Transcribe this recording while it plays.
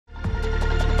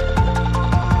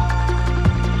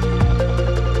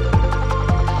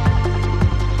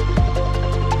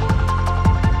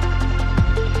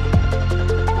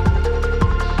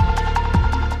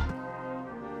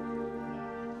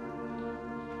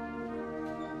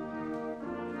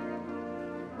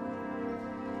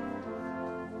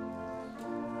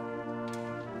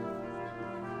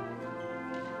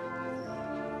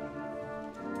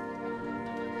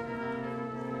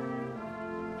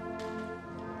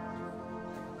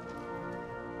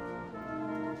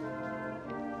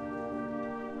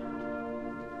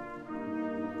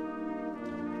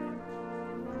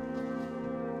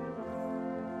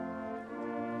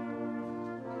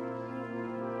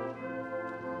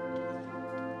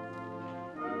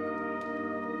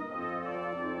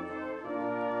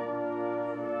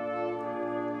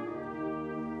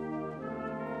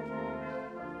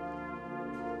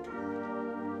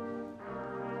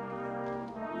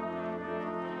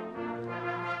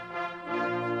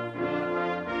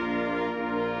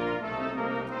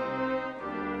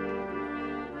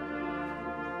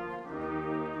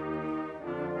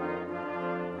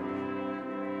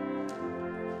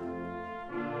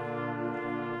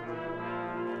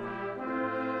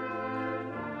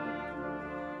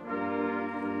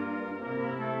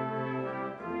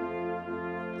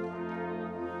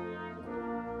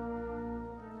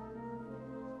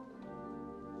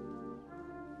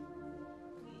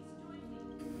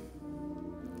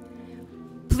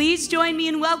Please join me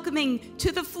in welcoming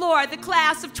to the floor the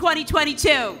class of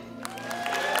 2022.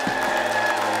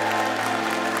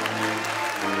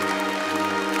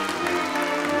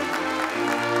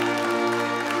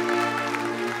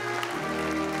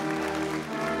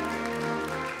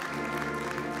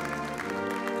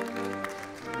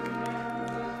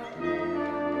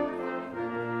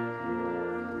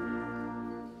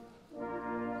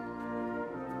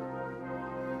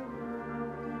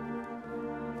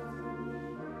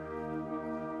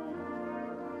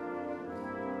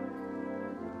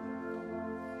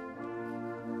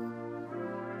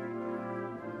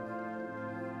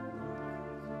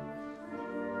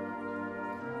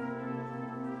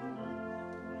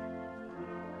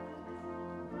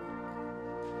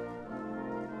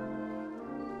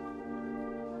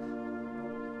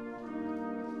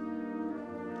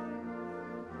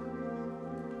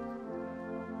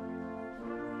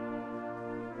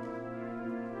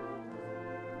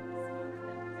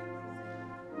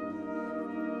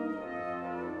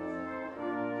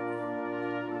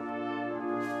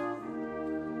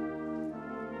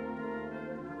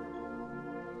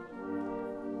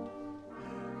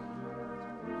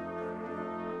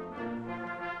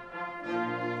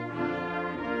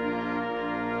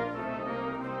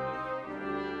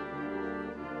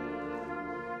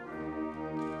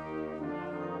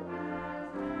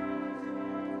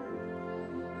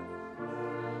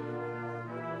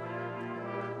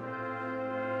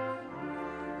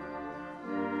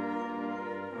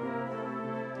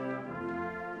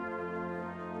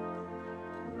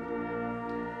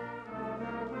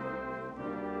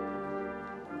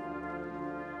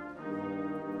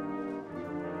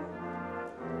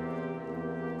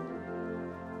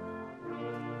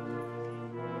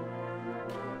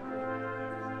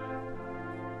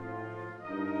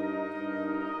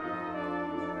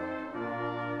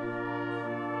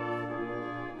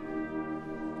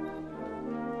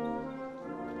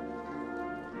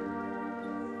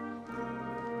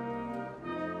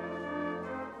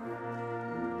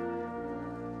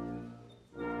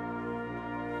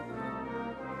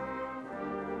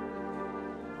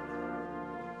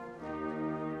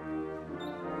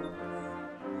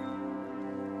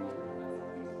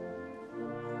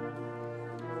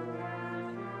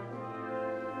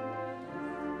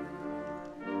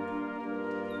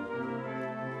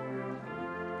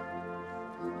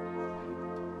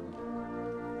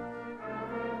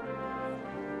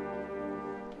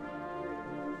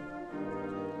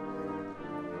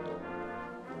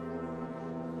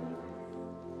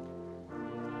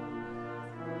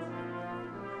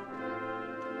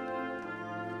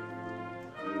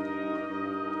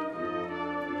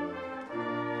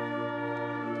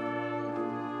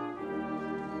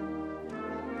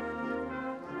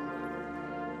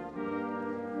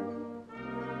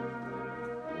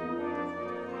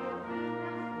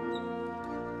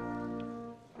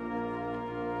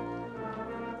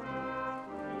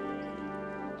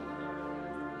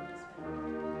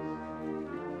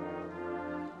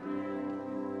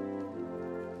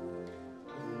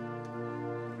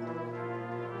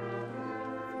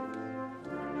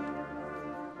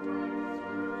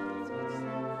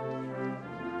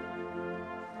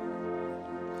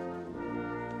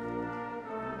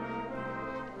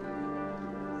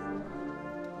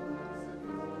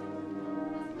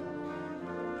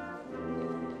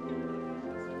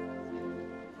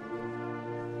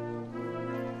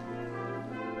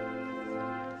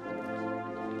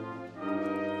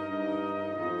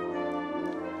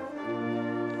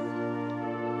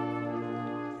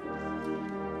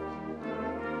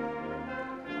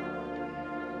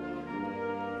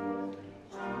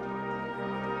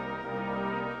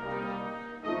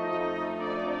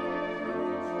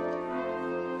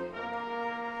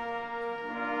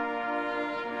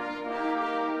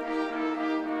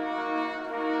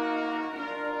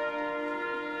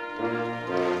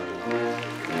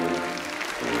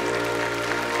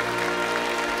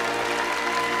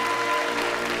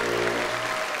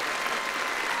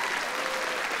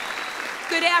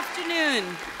 Good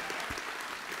afternoon.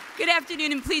 Good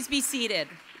afternoon, and please be seated.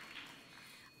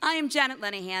 I am Janet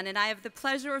Lenahan, and I have the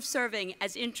pleasure of serving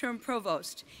as interim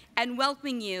provost and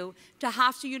welcoming you to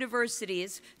Hofstra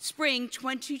University's Spring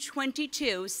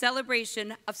 2022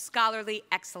 celebration of scholarly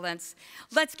excellence.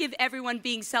 Let's give everyone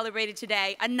being celebrated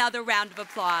today another round of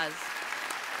applause.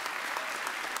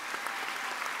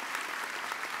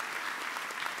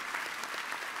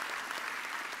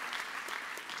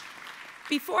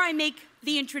 Before I make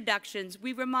the introductions,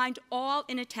 we remind all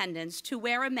in attendance to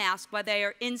wear a mask while they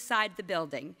are inside the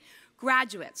building.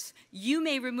 Graduates, you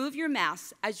may remove your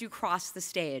masks as you cross the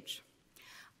stage.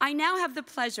 I now have the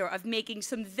pleasure of making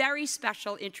some very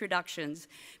special introductions,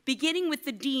 beginning with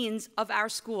the deans of our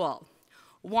school.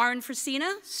 Warren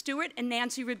Frisina, Stuart and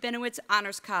Nancy Rabinowitz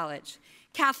Honors College.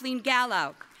 Kathleen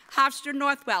Gallo, Hofstra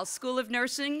Northwell School of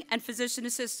Nursing and Physician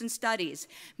Assistant Studies.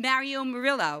 Mario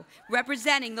Murillo,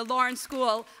 representing the Lawrence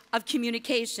School of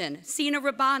Communication. Sina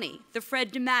Rabbani, the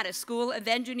Fred DeMattis School of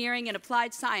Engineering and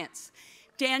Applied Science.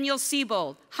 Daniel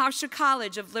Siebold, Hofstra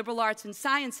College of Liberal Arts and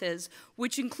Sciences,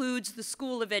 which includes the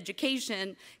School of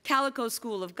Education, Calico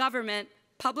School of Government,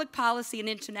 Public Policy and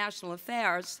International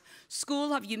Affairs,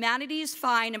 School of Humanities,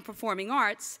 Fine and Performing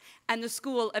Arts, and the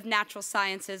School of Natural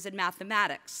Sciences and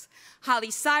Mathematics. Holly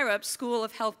Syrup, School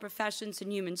of Health Professions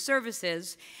and Human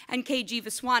Services, and K.G.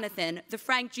 Viswanathan, the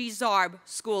Frank G. Zarb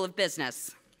School of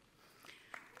Business.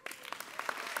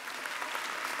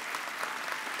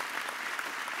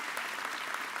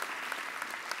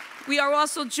 We are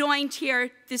also joined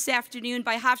here this afternoon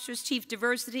by Hofstra's Chief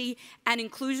Diversity and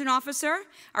Inclusion Officer,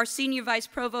 our Senior Vice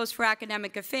Provost for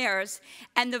Academic Affairs,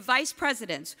 and the Vice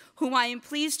Presidents, whom I am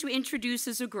pleased to introduce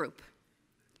as a group.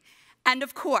 And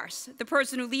of course, the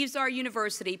person who leaves our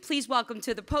university, please welcome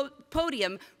to the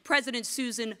podium President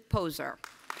Susan Poser.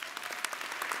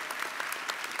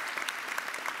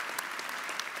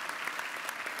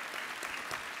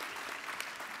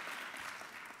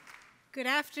 Good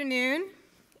afternoon,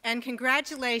 and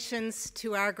congratulations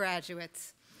to our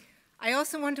graduates. I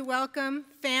also want to welcome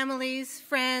families,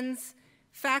 friends,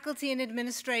 faculty, and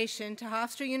administration to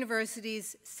Hofstra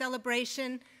University's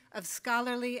celebration of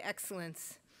scholarly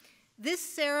excellence. This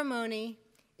ceremony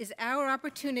is our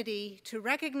opportunity to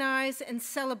recognize and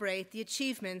celebrate the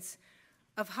achievements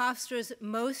of Hofstra's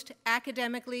most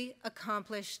academically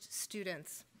accomplished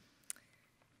students.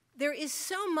 There is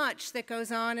so much that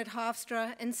goes on at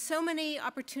Hofstra and so many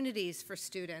opportunities for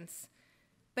students,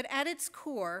 but at its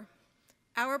core,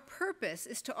 our purpose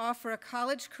is to offer a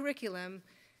college curriculum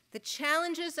that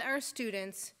challenges our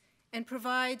students and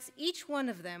provides each one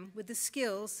of them with the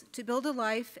skills to build a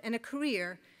life and a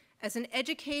career as an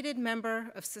educated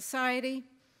member of society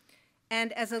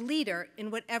and as a leader in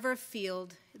whatever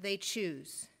field they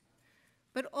choose.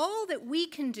 But all that we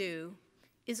can do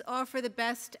is offer the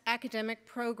best academic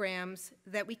programs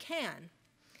that we can.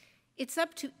 It's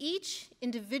up to each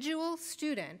individual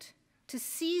student to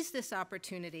seize this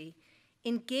opportunity,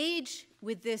 engage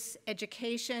with this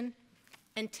education,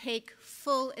 and take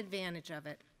full advantage of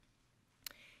it.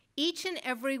 Each and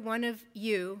every one of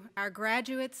you, our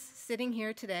graduates sitting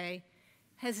here today,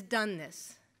 has done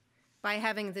this by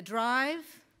having the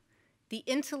drive, the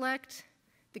intellect,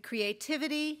 the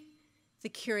creativity, the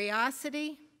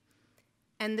curiosity,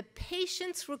 and the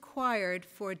patience required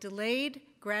for delayed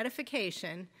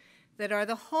gratification that are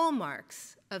the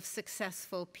hallmarks of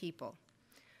successful people.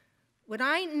 What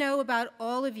I know about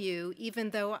all of you, even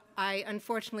though I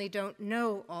unfortunately don't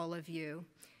know all of you,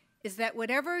 is that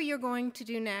whatever you're going to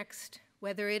do next,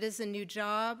 whether it is a new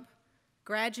job,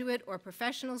 graduate or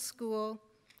professional school,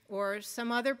 or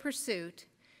some other pursuit,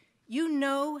 you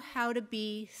know how to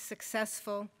be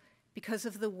successful because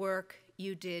of the work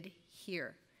you did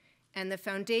here and the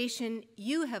foundation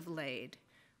you have laid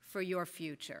for your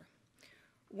future.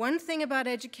 One thing about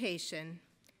education,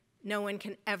 no one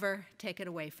can ever take it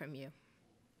away from you.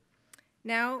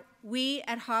 Now, we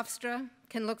at Hofstra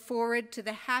can look forward to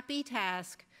the happy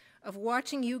task of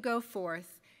watching you go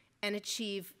forth and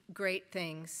achieve great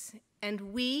things.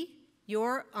 And we,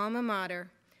 your alma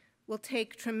mater, will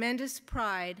take tremendous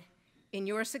pride in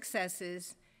your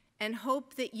successes and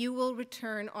hope that you will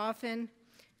return often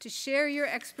to share your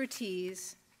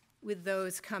expertise with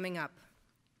those coming up.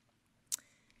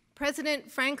 President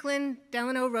Franklin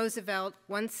Delano Roosevelt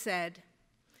once said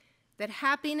that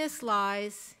happiness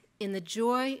lies in the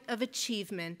joy of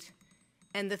achievement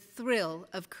and the thrill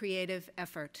of creative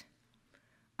effort.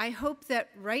 I hope that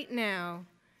right now,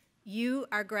 you,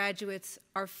 our graduates,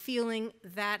 are feeling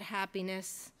that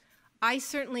happiness. I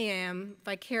certainly am,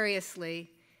 vicariously,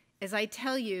 as I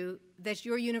tell you that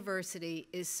your university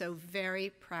is so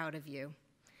very proud of you.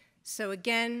 So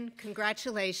again,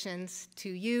 congratulations to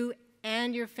you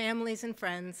and your families and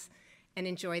friends, and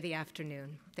enjoy the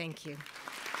afternoon. Thank you.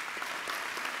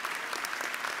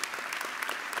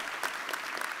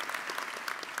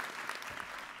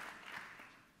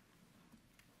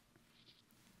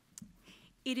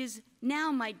 It is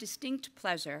now my distinct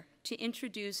pleasure to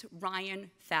introduce Ryan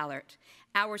Fallert,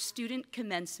 our student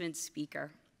commencement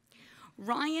speaker.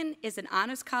 Ryan is an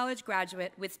Honors College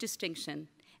graduate with distinction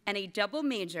and a double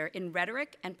major in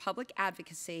rhetoric and public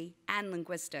advocacy and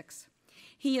linguistics.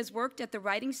 He has worked at the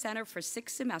Writing Center for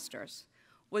 6 semesters,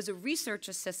 was a research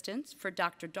assistant for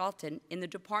Dr. Dalton in the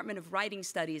Department of Writing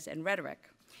Studies and Rhetoric,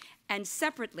 and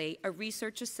separately a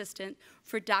research assistant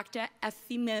for Dr.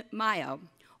 Efthymiou,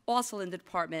 also in the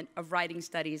Department of Writing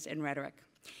Studies and Rhetoric.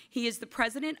 He is the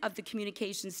president of the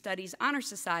Communication Studies Honor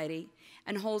Society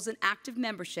and holds an active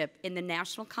membership in the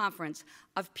National Conference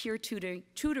of Peer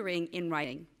Tutoring in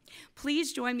Writing.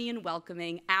 Please join me in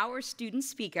welcoming our student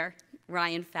speaker,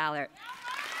 Ryan Fowler.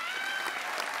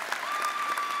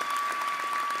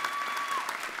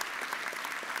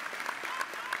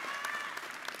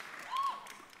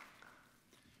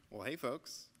 Well, hey,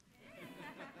 folks.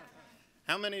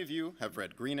 How many of you have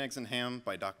read Green Eggs and Ham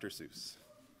by Dr. Seuss?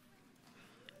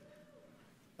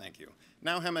 Thank you.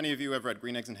 Now, how many of you have read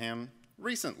Green Eggs and Ham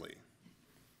recently?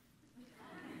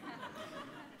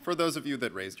 For those of you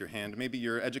that raised your hand, maybe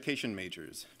you're education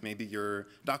majors, maybe you're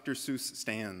Dr. Seuss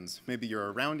stans, maybe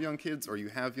you're around young kids or you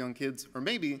have young kids, or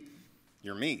maybe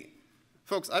you're me.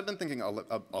 Folks, I've been thinking a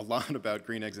lot about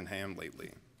Green Eggs and Ham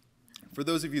lately. For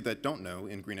those of you that don't know,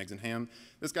 in Green Eggs and Ham,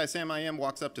 this guy Sam I Am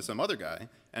walks up to some other guy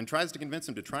and tries to convince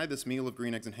him to try this meal of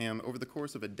green eggs and ham over the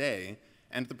course of a day,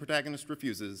 and the protagonist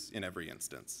refuses in every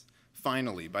instance.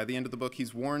 Finally, by the end of the book,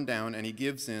 he's worn down and he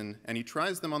gives in, and he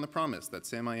tries them on the promise that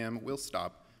Sam I Am will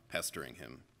stop pestering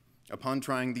him. Upon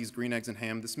trying these green eggs and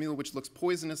ham, this meal which looks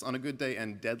poisonous on a good day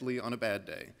and deadly on a bad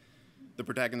day, the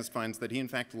protagonist finds that he in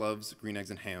fact loves green eggs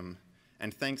and ham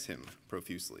and thanks him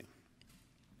profusely.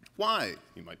 Why,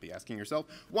 you might be asking yourself,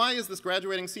 why is this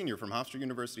graduating senior from Hofstra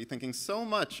University thinking so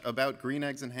much about green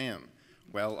eggs and ham?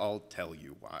 Well, I'll tell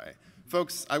you why.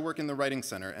 Folks, I work in the Writing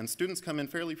Center, and students come in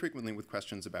fairly frequently with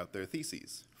questions about their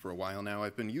theses. For a while now,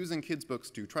 I've been using kids' books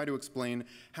to try to explain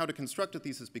how to construct a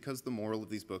thesis because the moral of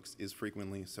these books is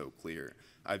frequently so clear.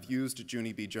 I've used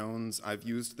Junie B. Jones, I've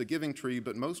used The Giving Tree,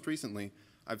 but most recently,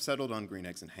 I've settled on Green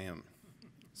Eggs and Ham.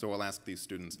 So I'll ask these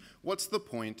students, what's the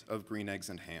point of Green Eggs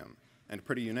and Ham? And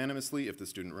pretty unanimously, if the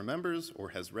student remembers or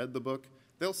has read the book,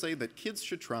 they'll say that kids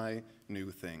should try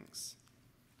new things.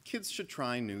 Kids should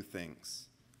try new things.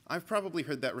 I've probably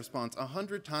heard that response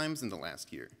 100 times in the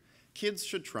last year. Kids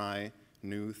should try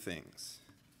new things.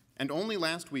 And only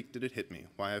last week did it hit me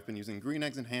why I've been using Green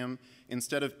Eggs and Ham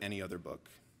instead of any other book.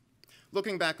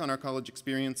 Looking back on our college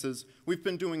experiences, we've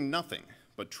been doing nothing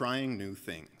but trying new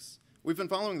things. We've been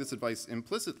following this advice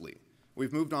implicitly.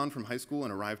 We've moved on from high school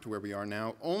and arrived to where we are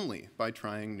now only by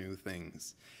trying new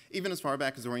things. Even as far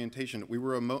back as orientation, we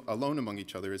were alone among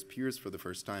each other as peers for the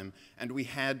first time, and we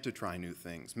had to try new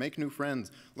things, make new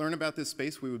friends, learn about this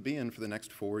space we would be in for the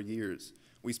next 4 years.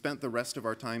 We spent the rest of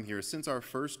our time here since our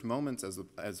first moments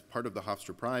as part of the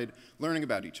Hofstra Pride, learning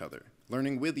about each other,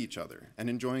 learning with each other, and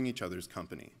enjoying each other's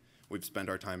company. We've spent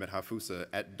our time at Hofstra,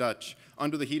 at Dutch,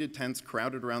 under the heated tents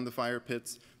crowded around the fire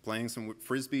pits, playing some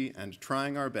frisbee and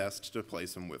trying our best to play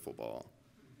some wiffle ball.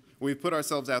 We've put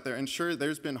ourselves out there, and sure,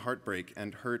 there's been heartbreak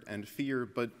and hurt and fear,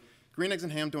 but Green Eggs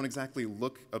and Ham don't exactly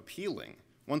look appealing.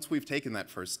 Once we've taken that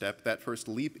first step, that first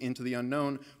leap into the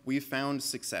unknown, we've found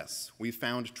success. We've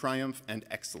found triumph and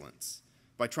excellence.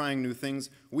 By trying new things,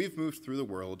 we've moved through the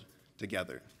world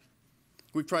together.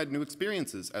 We've tried new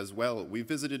experiences as well. We've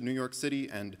visited New York City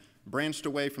and branched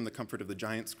away from the comfort of the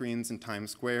giant screens in Times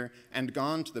Square and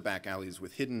gone to the back alleys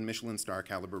with hidden Michelin star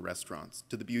caliber restaurants,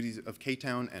 to the beauties of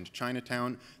K-Town and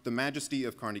Chinatown, the majesty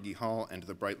of Carnegie Hall and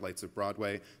the bright lights of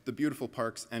Broadway, the beautiful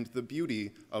parks, and the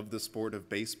beauty of the sport of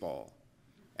baseball.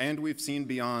 And we've seen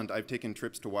beyond. I've taken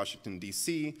trips to Washington,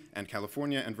 D.C. and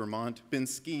California and Vermont, been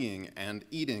skiing and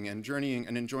eating and journeying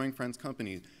and enjoying friends'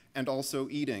 company, and also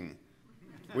eating.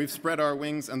 We've spread our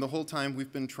wings, and the whole time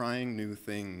we've been trying new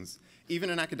things. Even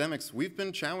in academics, we've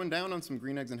been chowing down on some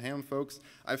Green Eggs and Ham, folks.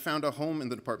 I've found a home in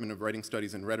the Department of Writing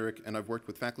Studies and Rhetoric, and I've worked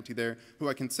with faculty there who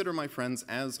I consider my friends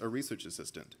as a research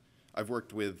assistant. I've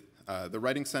worked with the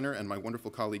Writing Center and my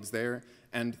wonderful colleagues there,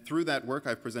 and through that work,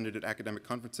 I've presented at academic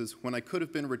conferences when I could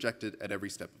have been rejected at every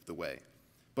step of the way.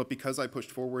 But because I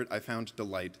pushed forward, I found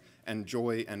delight and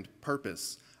joy and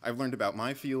purpose. I've learned about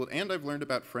my field, and I've learned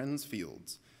about friends'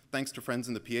 fields. Thanks to friends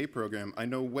in the PA program, I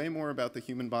know way more about the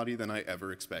human body than I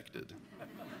ever expected.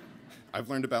 I've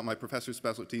learned about my professor's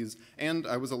specialties, and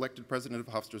I was elected president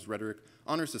of Hofstra's Rhetoric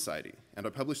Honor Society, and I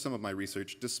published some of my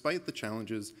research despite the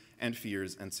challenges and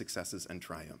fears and successes and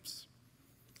triumphs.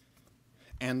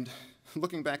 And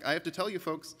looking back, I have to tell you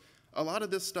folks, a lot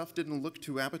of this stuff didn't look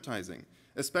too appetizing,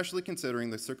 especially considering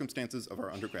the circumstances of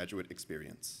our undergraduate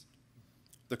experience.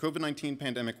 The COVID-19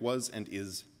 pandemic was and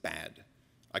is bad.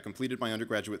 I completed my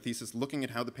undergraduate thesis looking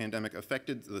at how the pandemic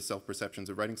affected the self-perceptions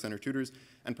of Writing Center tutors,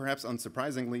 and perhaps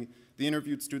unsurprisingly, the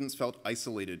interviewed students felt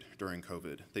isolated during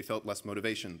COVID. They felt less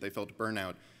motivation, they felt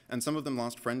burnout, and some of them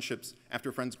lost friendships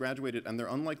after friends graduated, and they're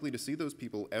unlikely to see those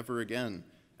people ever again.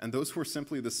 And those were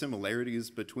simply the similarities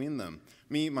between them.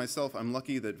 Me, myself, I'm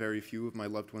lucky that very few of my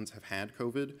loved ones have had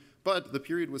COVID, but the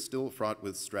period was still fraught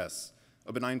with stress.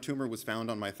 A benign tumor was found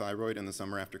on my thyroid in the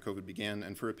summer after COVID began,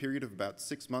 and for a period of about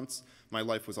 6 months, my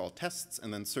life was all tests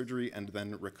and then surgery and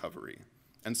then recovery.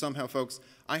 And somehow, folks,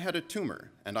 I had a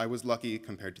tumor, and I was lucky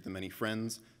compared to the many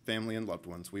friends, family, and loved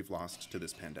ones we've lost to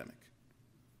this pandemic.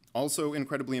 Also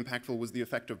incredibly impactful was the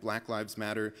effect of Black Lives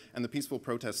Matter and the peaceful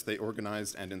protests they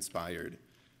organized and inspired.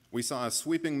 We saw a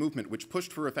sweeping movement which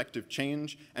pushed for effective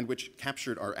change and which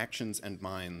captured our actions and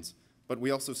minds. But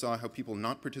we also saw how people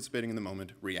not participating in the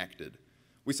moment reacted.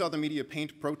 We saw the media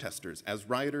paint protesters as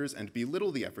rioters and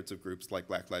belittle the efforts of groups like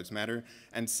Black Lives Matter,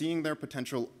 and seeing their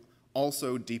potential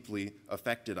also deeply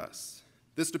affected us.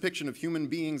 This depiction of human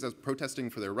beings as protesting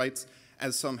for their rights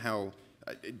as somehow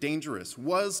dangerous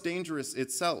was dangerous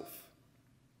itself.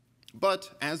 But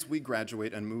as we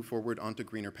graduate and move forward onto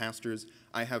greener pastures,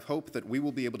 I have hope that we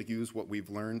will be able to use what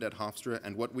we've learned at Hofstra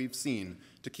and what we've seen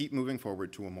to keep moving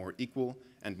forward to a more equal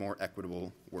and more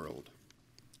equitable world.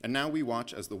 And now we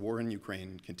watch as the war in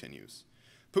Ukraine continues.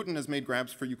 Putin has made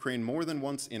grabs for Ukraine more than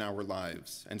once in our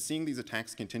lives, and seeing these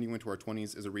attacks continue into our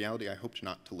 20s is a reality I hoped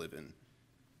not to live in.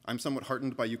 I'm somewhat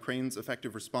heartened by Ukraine's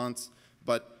effective response,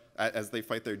 as they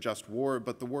fight their just war,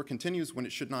 but the war continues when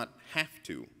it should not have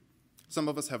to. Some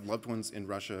of us have loved ones in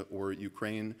Russia or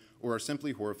Ukraine, or are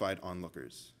simply horrified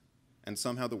onlookers. And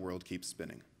somehow the world keeps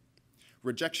spinning.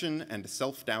 Rejection and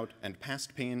self-doubt and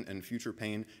past pain and future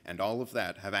pain and all of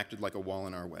that have acted like a wall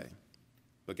in our way.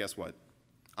 But guess what?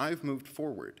 I've moved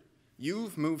forward.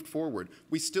 You've moved forward.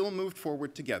 We still moved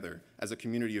forward together as a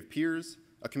community of peers,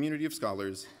 a community of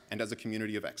scholars, and as a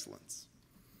community of excellence.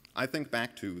 I think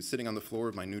back to sitting on the floor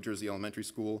of my New Jersey elementary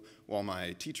school while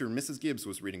my teacher, Mrs. Gibbs,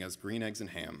 was reading us Green Eggs and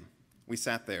Ham. We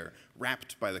sat there,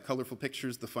 rapt by the colorful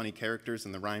pictures, the funny characters,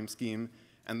 and the rhyme scheme,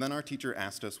 and then our teacher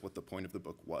asked us what the point of the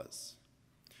book was.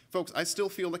 Folks, I still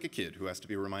feel like a kid who has to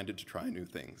be reminded to try new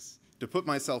things, to put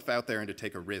myself out there and to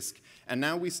take a risk, and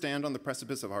now we stand on the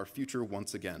precipice of our future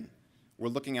once again. We're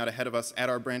looking out ahead of us at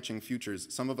our branching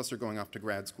futures. Some of us are going off to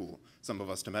grad school, some of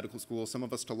us to medical school, some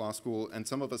of us to law school, and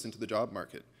some of us into the job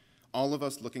market. All of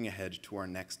us looking ahead to our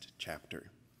next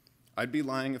chapter. I'd be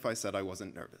lying if I said I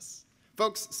wasn't nervous.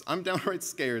 Folks, I'm downright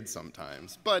scared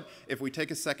sometimes, but if we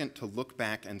take a second to look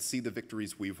back and see the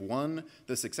victories we've won,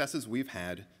 the successes we've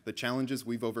had, the challenges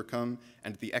we've overcome,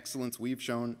 and the excellence we've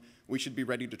shown, we should be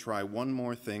ready to try one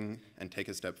more thing and take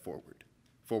a step forward.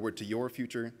 Forward to your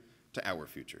future, to our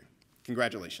future.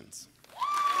 Congratulations.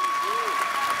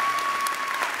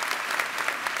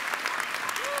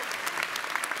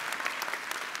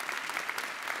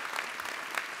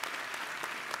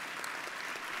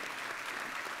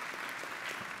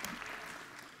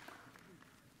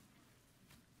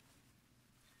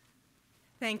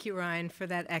 Thank you, Ryan, for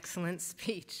that excellent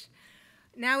speech.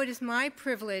 Now it is my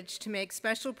privilege to make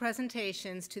special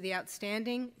presentations to the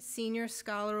Outstanding Senior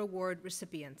Scholar Award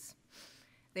recipients.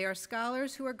 They are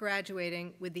scholars who are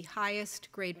graduating with the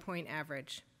highest grade point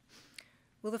average.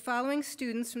 Will the following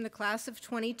students from the class of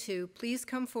 22 please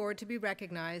come forward to be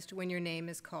recognized when your name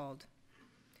is called?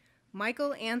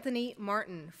 Michael Anthony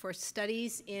Martin for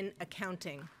Studies in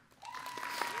Accounting.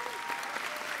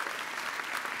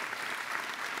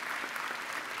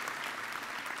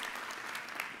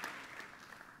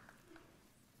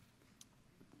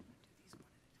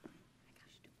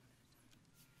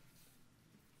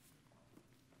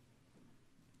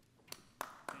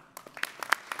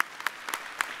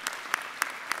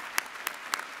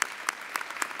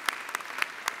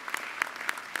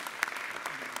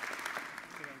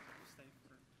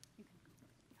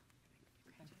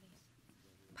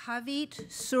 Pavit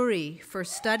Suri for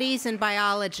Studies in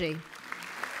Biology.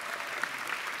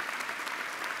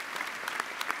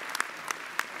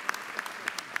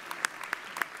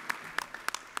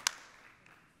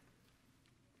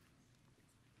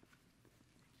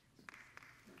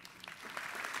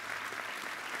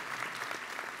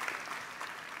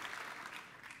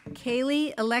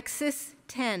 Kaylee Alexis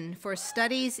Ten for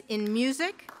Studies in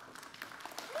Music.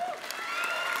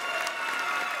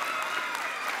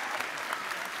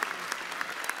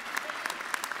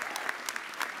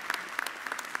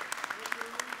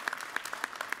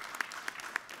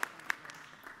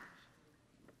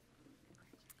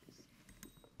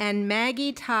 And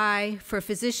Maggie Tai for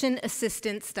Physician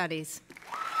Assistant Studies.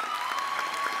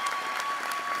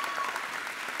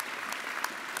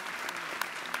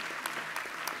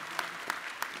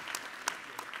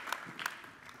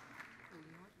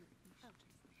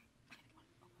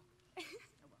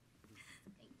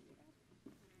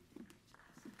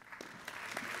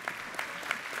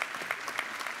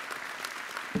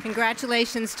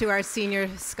 Congratulations to our senior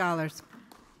scholars.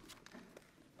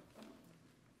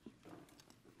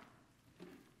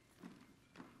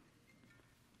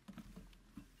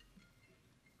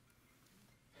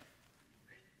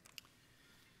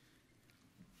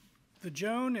 The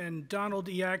Joan and Donald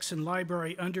E. Axinn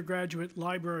Library Undergraduate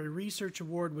Library Research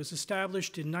Award was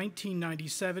established in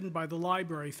 1997 by the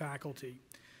library faculty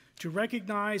to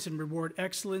recognize and reward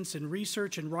excellence in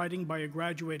research and writing by a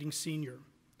graduating senior.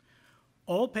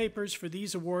 All papers for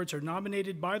these awards are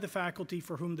nominated by the faculty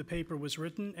for whom the paper was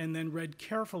written and then read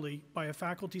carefully by a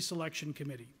faculty selection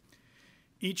committee.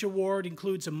 Each award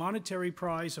includes a monetary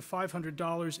prize of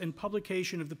 $500 and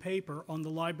publication of the paper on the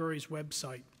library's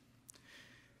website.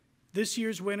 This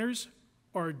year's winners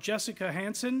are Jessica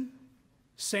Hansen,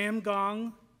 Sam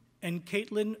Gong, and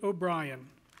Caitlin O'Brien.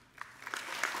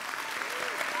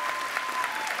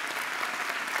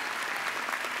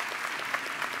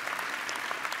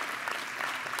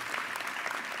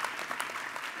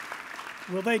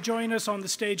 Will they join us on the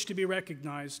stage to be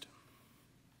recognized?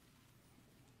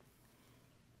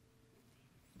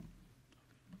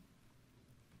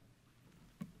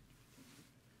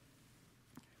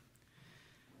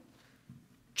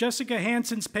 Jessica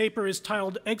Hansen's paper is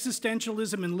titled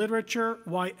Existentialism in Literature,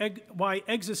 Why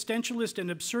Existentialist and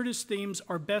Absurdist Themes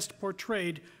Are Best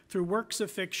Portrayed Through Works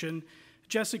of Fiction.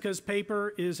 Jessica's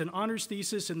paper is an honors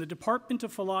thesis in the Department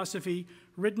of Philosophy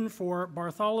written for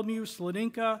Bartholomew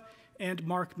Slaninka and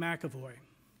Mark McAvoy.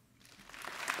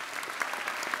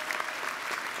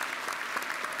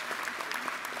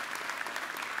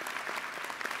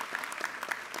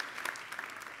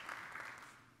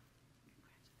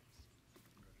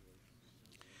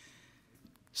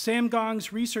 Sam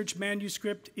Gong's research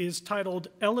manuscript is titled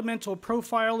Elemental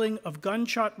Profiling of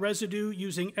Gunshot Residue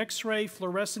Using X-ray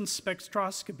Fluorescence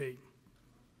Spectroscopy.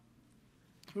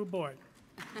 Oh boy.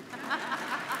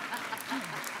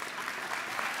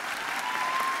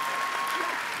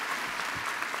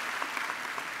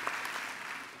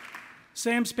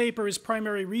 Sam's paper is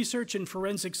primary research in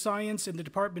forensic science in the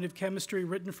Department of Chemistry,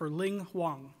 written for Ling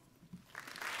Huang.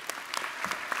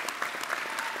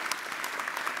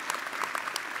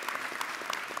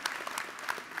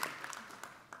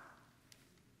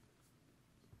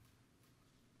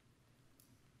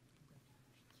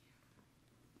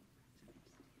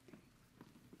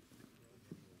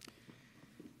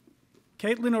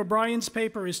 Caitlin O'Brien's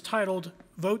paper is titled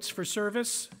Votes for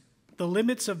Service, The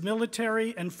Limits of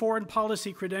Military and Foreign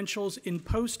Policy Credentials in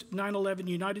Post-9/11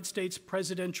 United States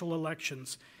Presidential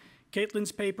Elections.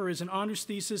 Caitlin's paper is an honors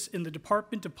thesis in the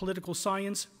Department of Political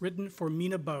Science, written for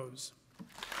Mina Bose.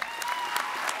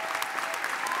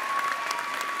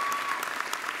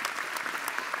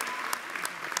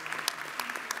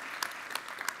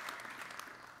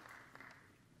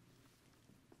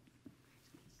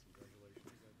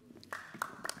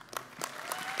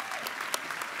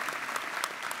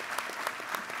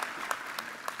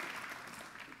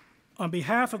 On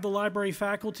behalf of the library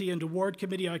faculty and award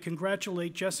committee, I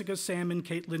congratulate Jessica, Sam, and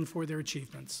Caitlin for their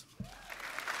achievements.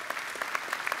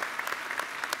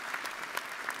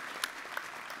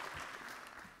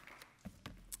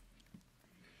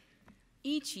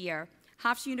 Each year,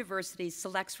 Hofstra University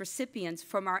selects recipients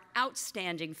from our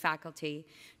outstanding faculty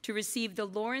to receive the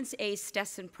Lawrence A.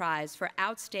 Stessin Prize for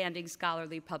Outstanding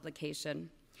Scholarly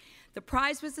Publication. The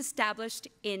prize was established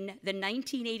in the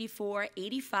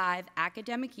 1984-85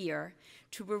 academic year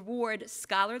to reward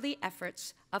scholarly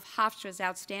efforts of Hofstra's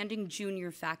outstanding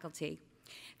junior faculty.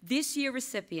 This year,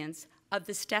 recipients of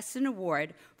the Stessin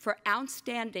Award for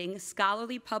Outstanding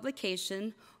Scholarly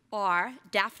Publication are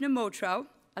Daphna Motro,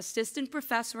 Assistant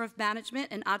Professor of Management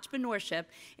and Entrepreneurship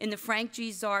in the Frank G.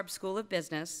 Zarb School of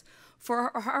Business,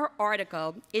 for her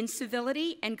article,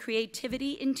 Incivility and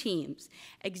Creativity in Teams,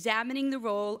 Examining the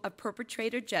Role of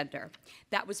Perpetrator Gender,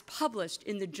 that was published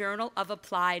in the Journal of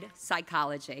Applied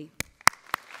Psychology.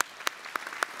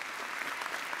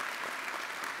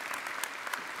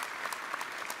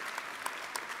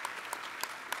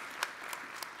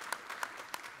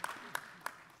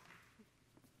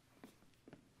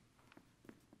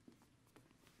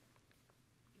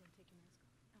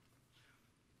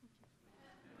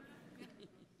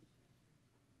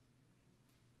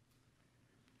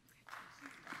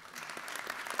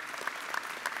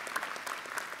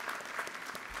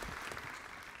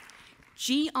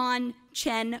 Jian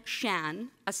Chen Shan,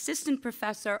 Assistant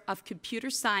Professor of Computer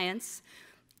Science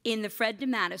in the Fred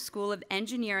DeMatteis School of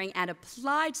Engineering and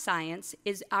Applied Science,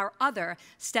 is our other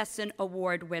Stessin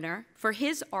Award winner for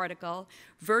his article,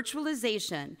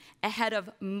 Virtualization Ahead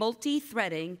of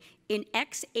Multi-Threading in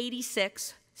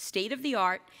x86, State of the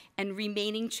Art and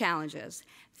Remaining Challenges,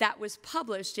 that was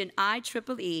published in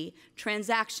IEEE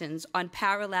Transactions on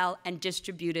Parallel and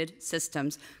Distributed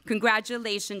Systems.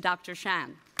 Congratulations, Dr.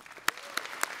 Shan.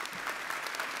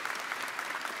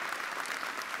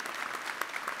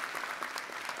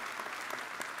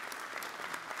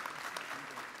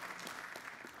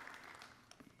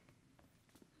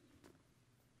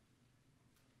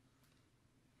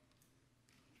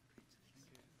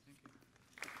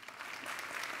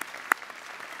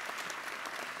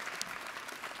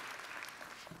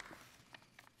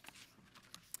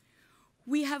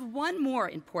 We have one more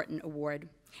important award,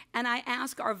 and I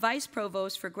ask our Vice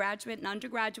Provost for Graduate and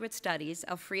Undergraduate Studies,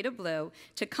 Elfrida Blue,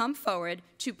 to come forward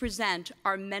to present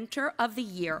our Mentor of the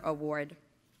Year Award.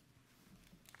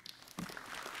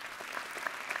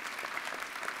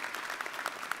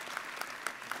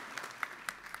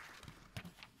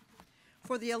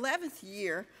 For the 11th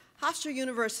year, Hofstra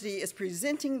University is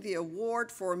presenting the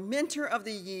award for Mentor of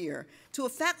the Year to a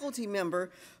faculty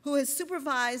member who has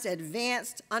supervised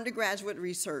advanced undergraduate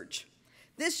research.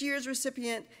 This year's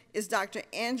recipient is Dr.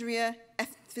 Andrea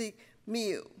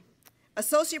Efthymiou,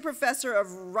 Associate Professor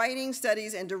of Writing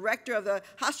Studies and Director of the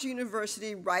Hofstra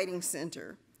University Writing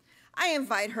Center. I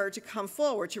invite her to come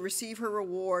forward to receive her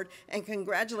award, and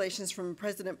congratulations from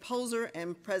President Poser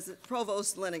and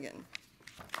Provost Lenigan.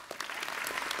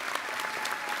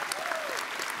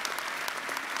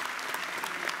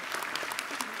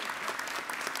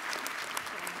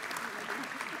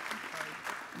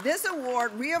 This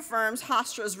award reaffirms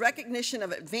Hofstra's recognition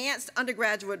of advanced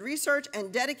undergraduate research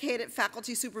and dedicated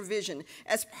faculty supervision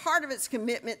as part of its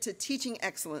commitment to teaching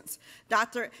excellence.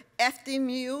 Dr.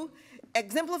 Efthymiou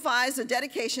exemplifies the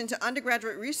dedication to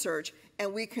undergraduate research,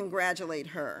 and we congratulate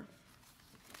her.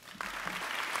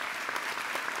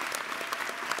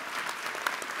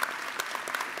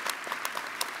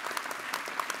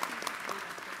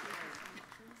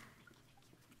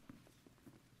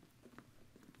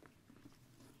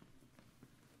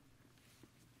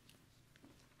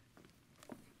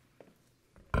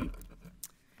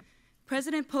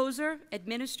 President Poser,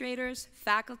 administrators,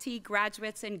 faculty,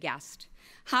 graduates, and guests,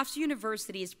 Hofstra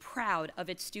University is proud of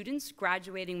its students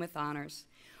graduating with honors.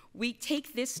 We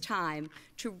take this time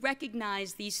to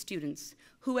recognize these students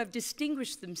who have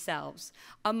distinguished themselves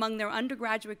among their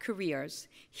undergraduate careers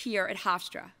here at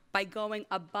Hofstra by going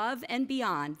above and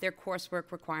beyond their coursework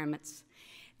requirements.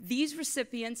 These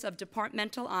recipients of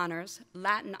departmental honors,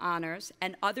 Latin honors,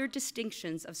 and other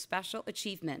distinctions of special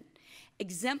achievement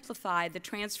exemplify the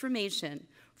transformation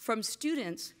from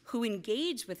students who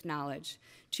engage with knowledge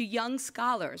to young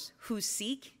scholars who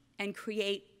seek and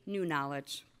create new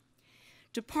knowledge.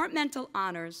 Departmental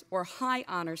honors or high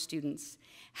honor students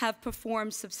have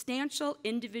performed substantial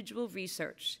individual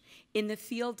research in the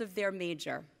field of their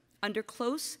major under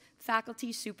close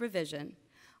faculty supervision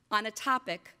on a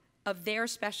topic of their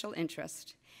special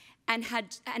interest and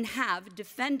have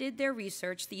defended their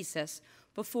research thesis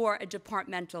before a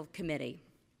departmental committee.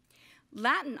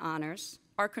 Latin honors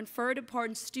are conferred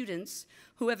upon students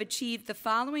who have achieved the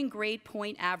following grade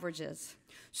point averages: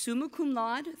 summa cum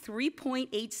laude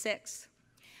 3.86,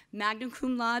 magna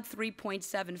cum laude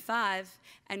 3.75,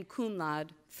 and cum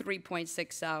laude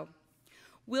 3.60.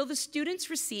 Will the students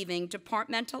receiving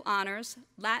departmental honors,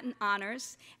 Latin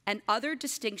honors, and other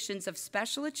distinctions of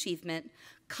special achievement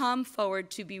come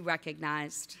forward to be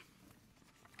recognized?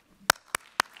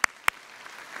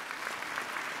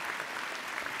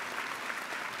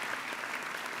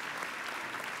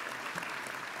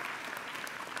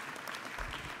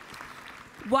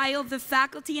 While the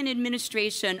faculty and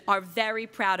administration are very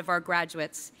proud of our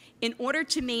graduates, in order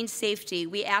to maintain safety,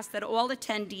 we ask that all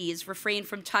attendees refrain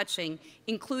from touching,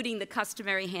 including the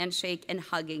customary handshake and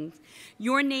hugging.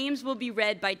 Your names will be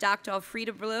read by Dr.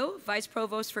 Elfrida Blue, Vice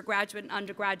Provost for Graduate and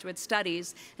Undergraduate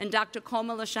Studies, and Dr.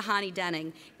 Komala Shahani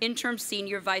Denning, Interim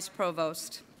Senior Vice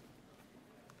Provost.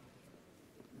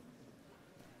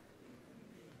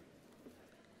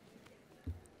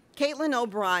 Caitlin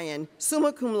O'Brien,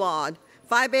 summa cum laude,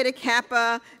 Phi Beta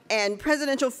Kappa, and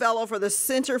Presidential Fellow for the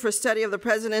Center for Study of the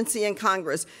Presidency and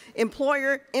Congress.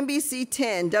 Employer, NBC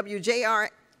 10, WJR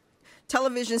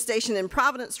television station in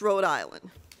Providence, Rhode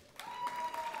Island.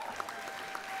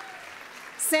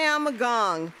 Sam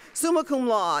Gong, summa cum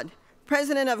laude,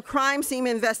 President of Crime Scene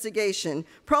Investigation,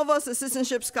 Provost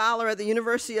Assistantship Scholar at the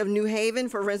University of New Haven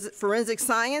for Forensic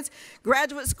Science,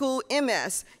 Graduate School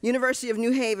MS, University of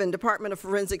New Haven, Department of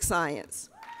Forensic Science.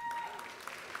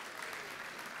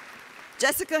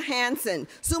 Jessica Hansen,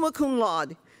 summa cum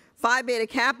laude, Phi Beta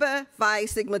Kappa, Phi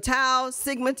Sigma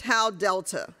Tau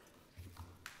Delta.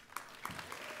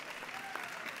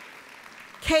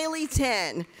 Kaylee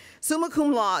Ten, summa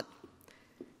cum laude,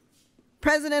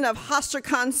 President of Hofstra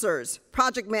Concerts,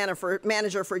 project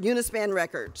manager for Unispan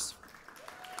Records.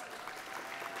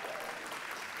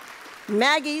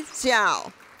 Maggie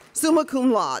Xiao, summa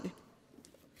cum laude.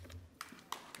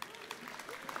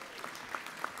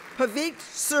 Pavik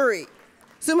Suri,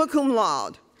 summa cum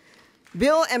laude.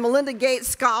 Bill and Melinda Gates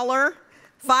Scholar,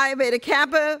 Phi Beta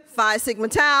Kappa, Phi Sigma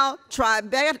Tau, Tri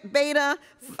Beta,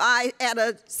 Phi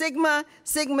Eta Sigma,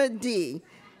 Sigma D.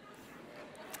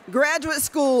 Graduate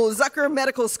School, Zucker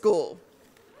Medical School.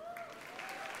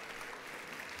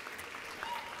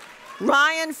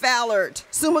 Ryan Fallert,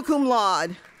 summa cum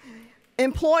laude.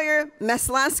 Employer,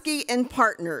 Maslansky and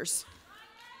Partners.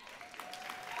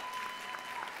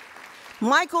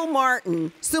 Michael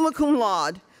Martin, summa cum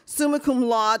laude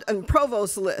and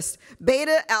provost list.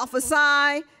 Beta Alpha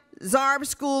Psi, Zarb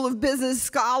School of Business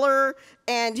Scholar,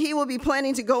 and he will be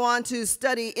planning to go on to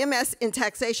study MS in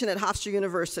taxation at Hofstra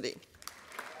University.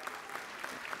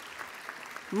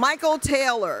 Michael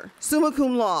Taylor, summa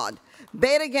cum laude,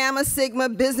 Beta Gamma Sigma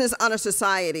Business Honor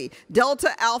Society,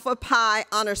 Delta Alpha Pi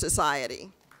Honor Society.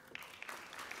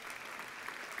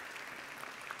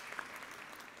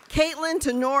 Caitlin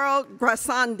Tenoro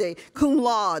Grasande, cum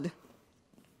laude.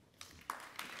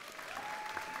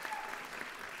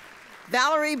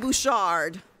 Valerie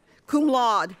Bouchard, cum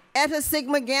laude, Eta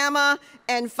Sigma Gamma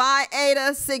and Phi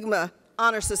Eta Sigma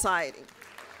Honor Society.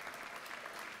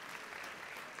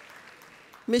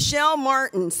 Michelle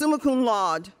Martin, summa cum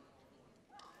laude.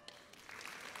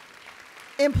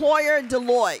 Employer,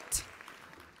 Deloitte.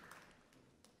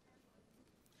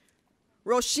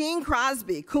 Roisin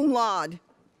Crosby, cum laude.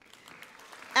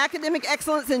 Academic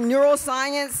Excellence in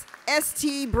Neuroscience,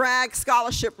 S.T. Bragg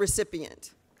Scholarship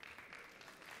recipient.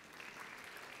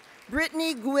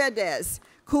 Brittany Guedes,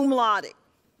 cum laude.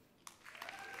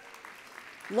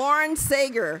 Lauren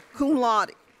Sager, cum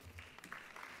laude.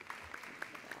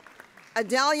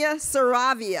 Adelia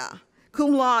Saravia,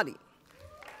 cum laude.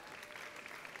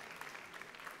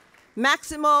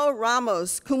 Maximo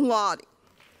Ramos, cum laude.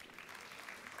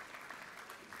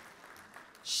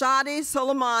 Shadi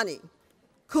Soleimani,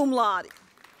 cum laude.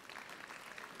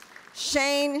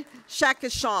 Shane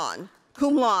Shakishan,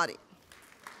 cum laude.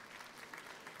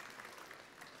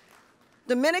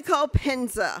 Domenico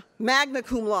Penza, magna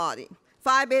cum laude.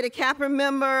 Phi Beta Kappa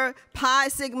member, Pi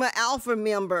Sigma Alpha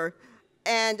member,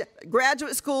 and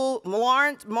graduate school,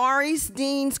 Maurice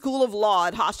Dean School of Law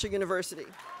at Hofstra University.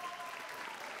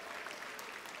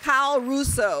 Kyle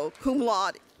Russo, cum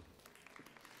laude.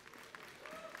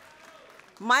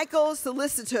 Michael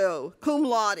Solicito, cum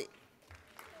laude.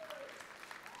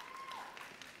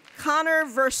 Connor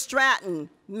Verstraeten,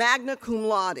 magna cum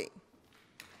laude.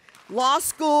 Law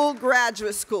School,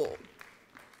 Graduate School.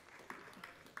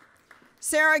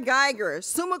 Sarah Geiger,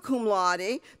 summa cum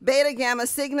laude, Beta Gamma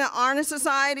Sigma Honor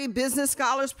Society Business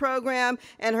Scholars Program,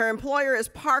 and her employer is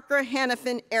Parker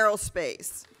Hannafin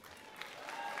Aerospace.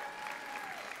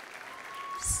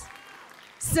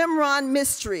 Simran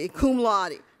Mystery, cum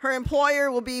laude. Her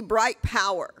employer will be Bright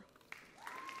Power.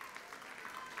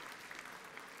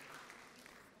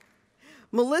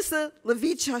 Melissa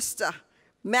Levichesta,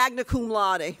 magna cum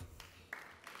laude.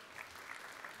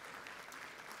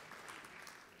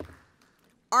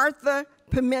 Arthur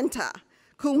Pimenta,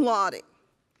 cum laude.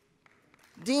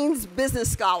 Dean's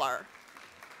Business Scholar.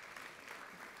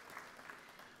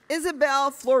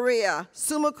 Isabel Floria,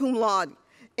 summa cum laude.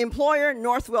 Employer,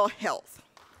 Northwell Health.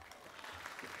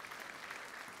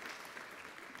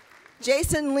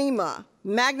 Jason Lima,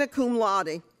 magna cum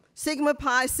laude. Sigma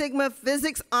Pi Sigma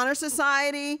Physics Honor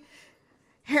Society,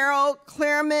 Harold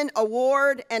Clareman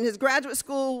Award, and his graduate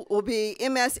school will be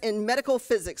MS in Medical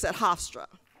Physics at Hofstra.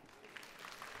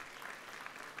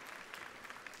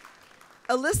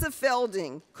 Alyssa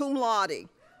Felding, cum laude.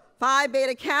 Phi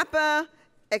Beta Kappa,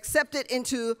 accepted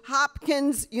into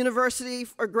Hopkins University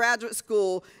for graduate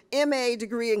school, MA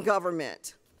degree in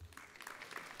government.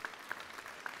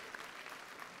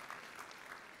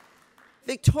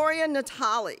 Victoria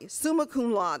Natali, summa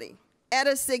cum laude.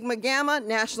 Eta Sigma Gamma,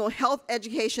 National Health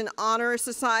Education Honor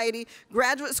Society,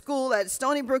 graduate school at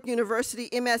Stony Brook University,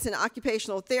 MS in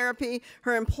Occupational Therapy.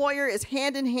 Her employer is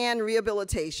Hand in Hand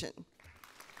Rehabilitation.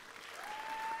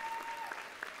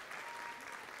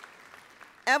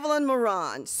 Evelyn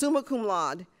Moran, summa cum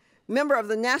laude, member of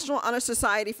the National Honor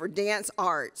Society for Dance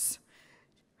Arts.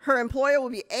 Her employer will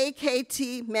be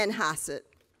AKT Manhasset.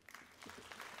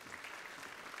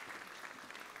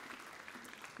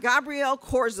 Gabriel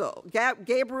Corzo,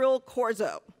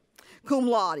 cum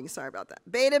laude, sorry about that.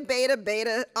 Beta Beta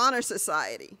Beta Honor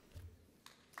Society.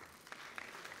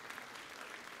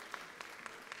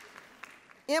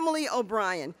 Emily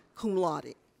O'Brien, cum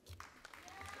laude.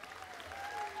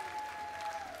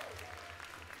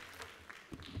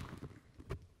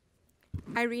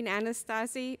 Irene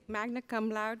Anastasi, magna cum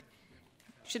laude.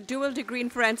 She had dual degree in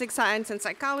forensic science and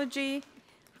psychology,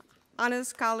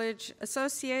 honors college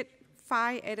associate,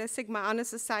 Phi Eta Sigma Honor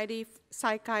Society,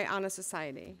 Psi Chi Honor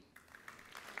Society.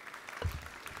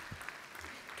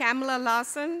 Kamala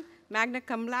Lawson, magna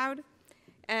cum laude,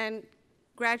 and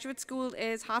graduate school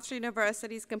is Hofstra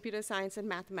University's Computer Science and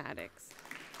Mathematics.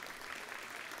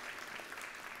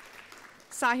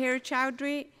 Sahir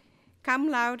Chowdhury,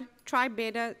 cum laude, Tri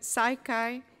Beta, Psi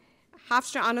Chi,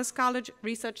 Hofstra Honors College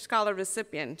Research Scholar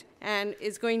recipient, and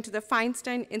is going to the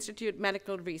Feinstein Institute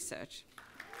Medical Research.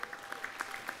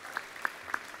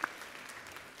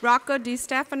 Rocco Di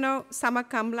Stefano, summa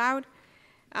cum laude,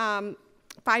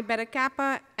 Phi Beta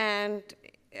Kappa, and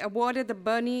awarded the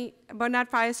Bernard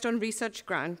Firestone Research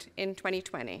Grant in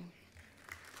 2020.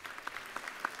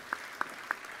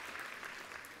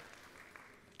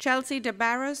 Chelsea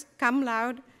DeBarros, cum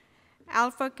laude,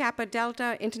 Alpha Kappa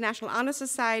Delta International Honor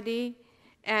Society,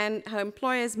 and her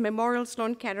employer is Memorial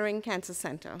Sloan Kettering Cancer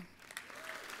Center.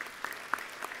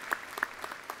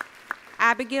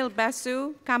 Abigail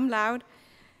Basu, cum laude,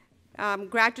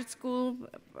 graduate school,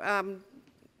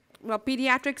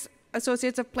 Pediatrics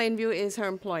Associates of Plainview is her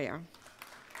employer.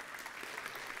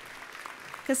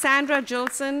 Cassandra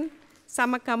Jilson,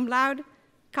 summa cum laude,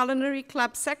 Culinary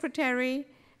Club Secretary,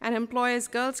 and employers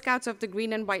Girl Scouts of the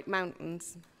Green and White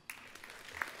Mountains.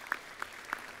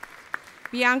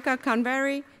 Bianca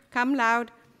Convery, cum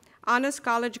laude, Honors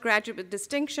College Graduate with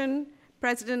Distinction,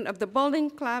 President of the Bowling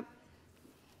Club.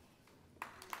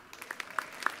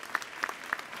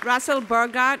 Russell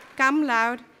Burgard, cum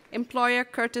laude, employer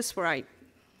Curtis Wright.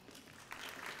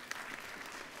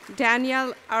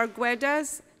 Danielle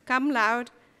Arguedas, cum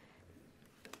laude.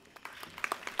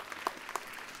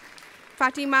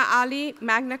 Fatima Ali,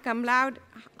 magna cum laude,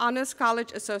 Honors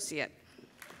College Associate.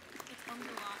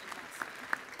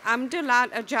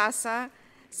 Amdulat Ajasa,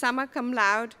 summa cum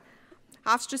laude,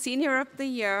 Hofstra Senior of the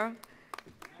Year,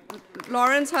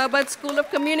 Lawrence Herbert School of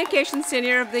Communication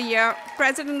Senior of the Year,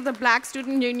 President of the Black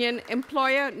Student Union,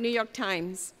 employer New York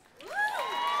Times.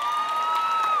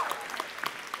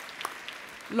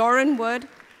 Lauren Wood,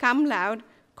 cum laude,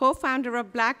 co-founder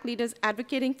of Black Leaders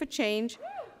Advocating for Change,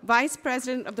 Vice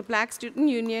President of the Black Student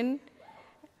Union,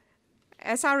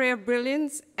 SRA of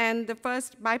Brilliance, and the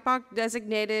first BIPOC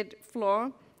designated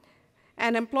floor,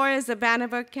 and employers the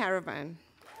Vanover Caravan.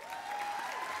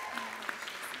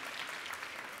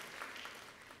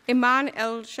 Iman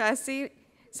El Shasi,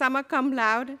 summa cum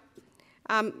laude,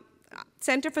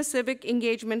 Center for Civic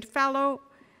Engagement Fellow,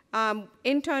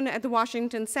 intern at the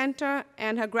Washington Center,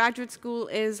 and her graduate school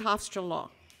is Hofstra Law.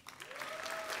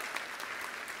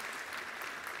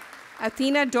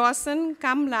 Athena Dawson,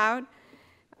 cum laude,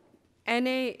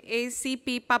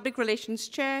 NAACP Public Relations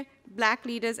Chair, Black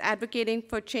Leaders Advocating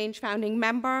for Change founding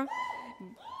member,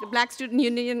 the Black Student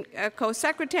Union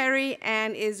co-secretary,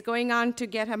 and is going on to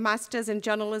get her master's in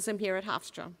journalism here at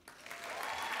Hofstra.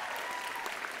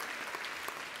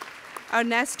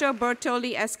 Ernesto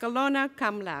Bertoli Escalona,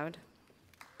 cum laude.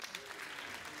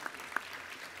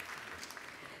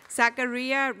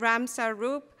 Zachariah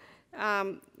Ramsarup,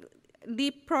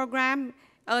 LEAP program,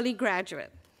 early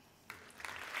graduate.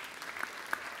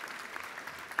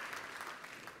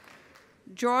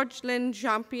 George Lynn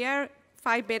Jean-Pierre,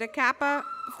 Phi Beta Kappa,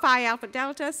 Phi Alpha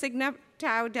Delta, Sigma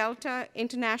Tau Delta,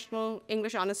 International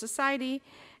English Honor Society,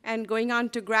 and going on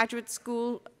to graduate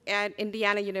school at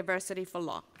Indiana University for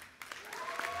law.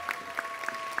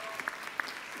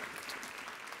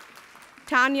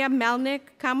 Tanya Melnick,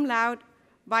 cum laude,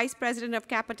 Vice President of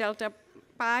Kappa Delta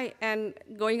Pi, and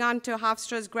going on to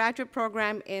Hofstra's graduate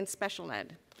program in special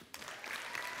ed.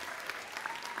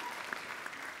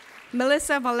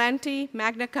 Melissa Valenti,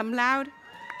 magna cum laude,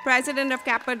 President of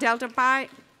Kappa Delta Pi,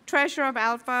 Treasurer of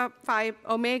Alpha Phi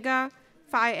Omega,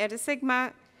 Phi Eta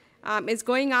Sigma, is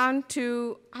going on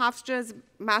to Hofstra's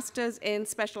Masters in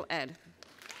Special Ed.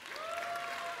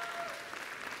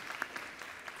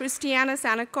 Christiana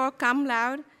Sanacor, cum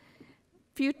laude,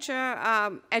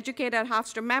 future educator at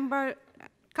Hofstra member,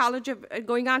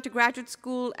 going on to graduate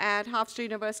school at Hofstra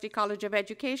University College of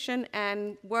Education,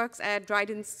 and works at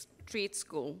Dryden Street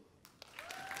School.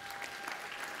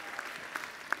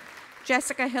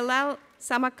 Jessica Hillel,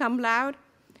 summa cum laude,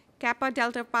 Kappa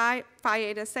Delta Pi, Phi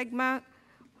Eta Sigma,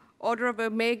 Order of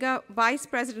Omega, Vice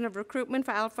President of Recruitment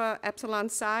for Alpha Epsilon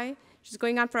Psi. She's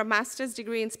going on for a master's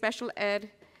degree in special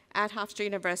ed at Hofstra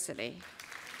University.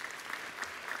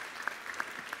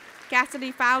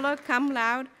 Cassidy Fowler, cum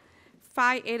laude,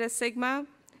 Phi Eta Sigma,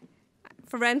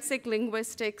 Forensic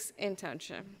Linguistics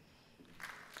internship.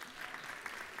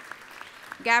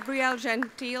 Gabrielle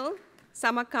Gentile,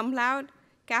 summa cum laude,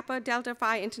 Kappa Delta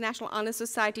Phi International Honor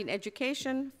Society in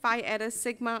Education, Phi Eta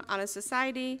Sigma Honor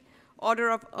Society, Order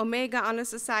of Omega Honor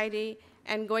Society,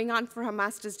 and going on for her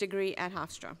master's degree at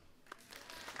Hofstra.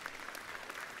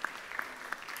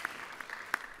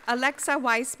 Alexa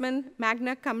Weissman,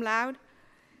 magna cum laude,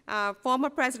 former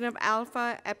president of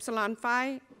Alpha Epsilon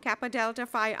Phi, Kappa Delta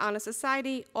Phi Honor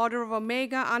Society, Order of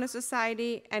Omega Honor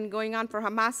Society, and going on for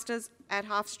her master's at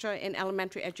Hofstra in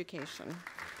elementary education.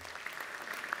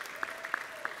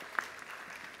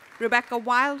 Rebecca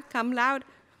Wild, cum laude,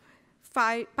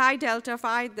 Pi Delta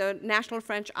Phi, the National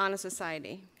French Honor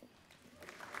Society.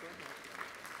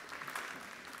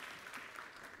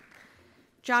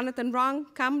 Jonathan Rong,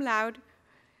 cum laude,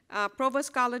 Provost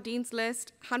Scholar Dean's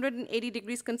List, 180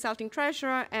 Degrees Consulting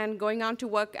Treasurer, and going on to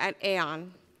work at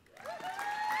Aon.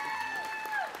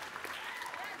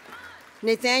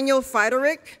 Nathaniel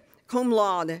Friedrich, cum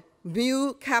laude,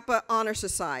 Mu Kappa Honor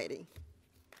Society.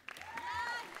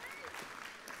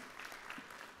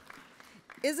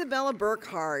 Isabella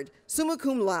Burkhardt, summa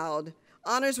cum laude,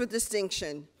 honors with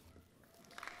distinction.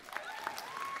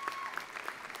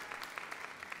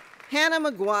 Hannah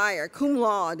McGuire, cum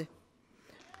laude,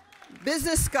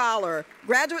 business scholar,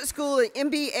 graduate school at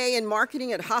MBA in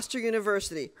marketing at Hofstra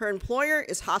University. Her employer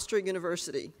is Hofstra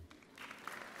University.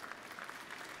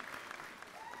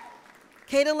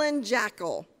 Caitlin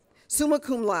Jackal, summa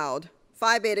cum laude,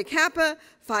 Phi Beta Kappa,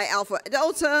 Phi Alpha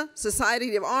Delta,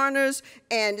 Society of Honors,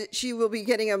 and she will be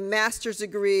getting a master's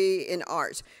degree in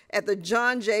art at the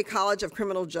John Jay College of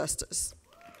Criminal Justice.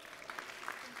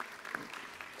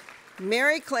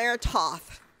 Mary Claire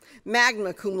Toth,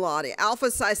 magna cum laude, Alpha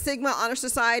Psi Sigma Honor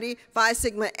Society, Phi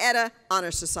Sigma Eta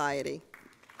Honor Society.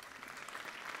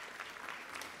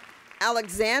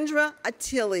 Alexandra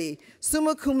Attili,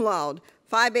 summa cum laude,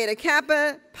 Phi Beta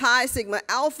Kappa, Pi Sigma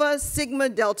Alpha, Sigma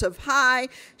Delta Pi.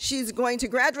 She's going to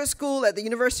graduate school at the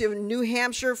University of New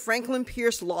Hampshire, Franklin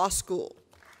Pierce Law School.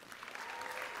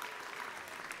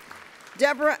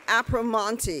 Deborah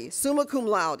Apramonte, summa cum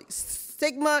laude,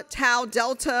 Sigma Tau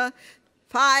Delta,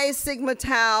 Phi Sigma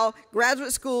Tau,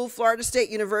 Graduate School, Florida State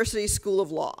University School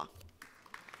of Law.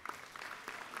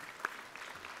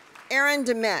 Erin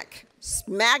Demek,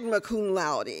 magna cum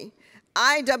laude,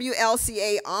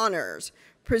 IWLCA Honors,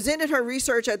 presented her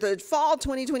research at the Fall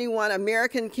 2021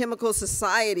 American Chemical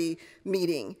Society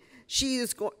meeting. She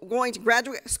is going to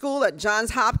graduate school at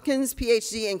Johns Hopkins,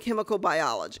 PhD in chemical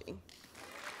biology.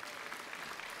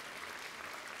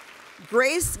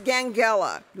 Grace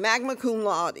Gangella, magna cum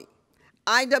laude,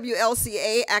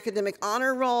 IWLCA academic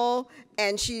honor roll,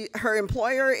 and her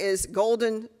employer is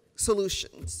Golden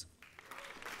Solutions.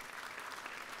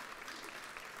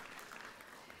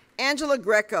 Angela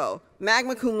Greco,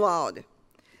 magna cum laude,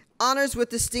 honors with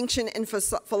distinction in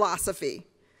philosophy.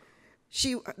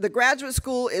 The graduate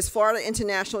school is Florida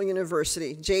International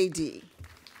University, JD.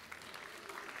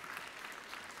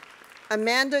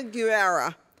 Amanda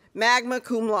Guerra, magna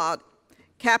cum laude,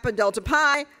 Kappa Delta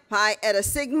Pi, Pi Eta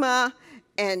Sigma,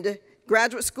 and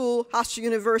graduate school, Hofstra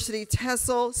University,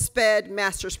 TESOL, SPED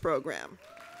Master's Program.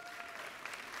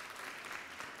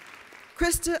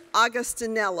 Krista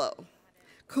Augustinello,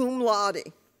 cum laude,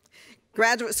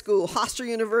 graduate school, Hofstra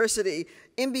University,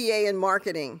 MBA in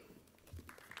marketing.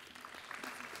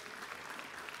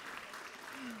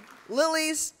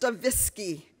 Lily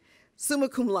Stavisky, summa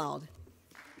cum laude.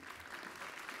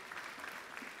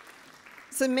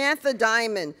 Samantha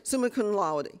Diamond, summa cum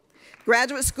laude,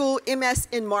 graduate school, MS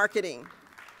in marketing.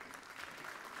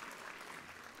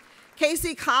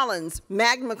 Casey Collins,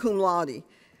 magna cum laude,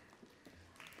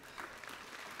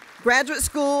 graduate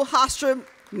school, Hofstra,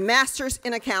 Masters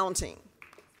in Accounting.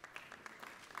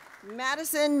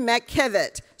 Madison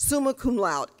McKevitt, summa cum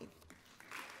laude.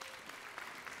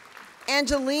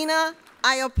 Angelina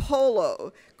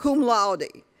Iapolo, cum laude,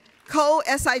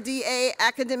 co-SIDA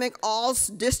Academic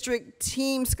All-District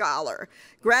Team Scholar,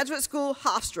 graduate school,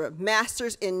 Hofstra,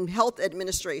 Masters in Health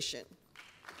Administration.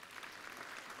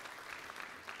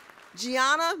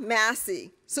 Gianna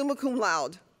Massey, summa cum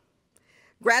laude,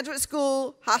 graduate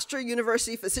school, Hofstra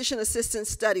University Physician Assistant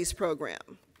Studies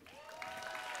Program.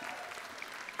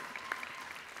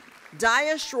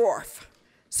 Dia Schroff,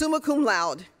 summa cum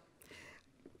laude,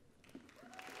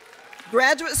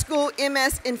 graduate school,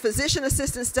 MS in Physician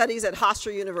Assistant Studies at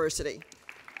Hofstra University.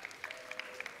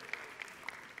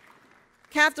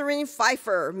 Catherine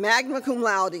Pfeiffer, magna cum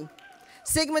laude,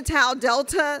 Sigma Tau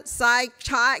Delta Psi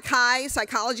Chi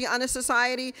Psychology Honor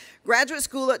Society, graduate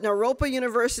school at Naropa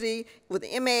University with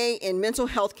MA in Mental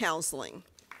Health Counseling.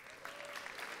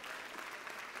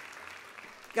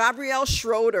 Gabrielle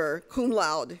Schroeder, cum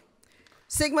laude,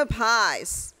 Sigma Pi,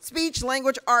 Speech,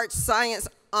 Language, Arts, Science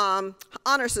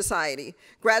Honor Society,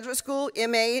 Graduate School,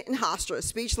 MA in Hofstra,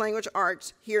 Speech Language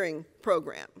Arts Hearing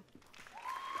Program.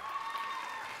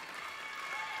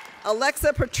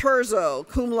 Alexa Perturzo,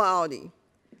 cum laude,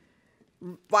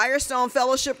 Firestone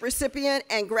Fellowship recipient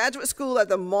and Graduate School at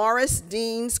the Morris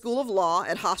Dean School of Law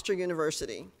at Hofstra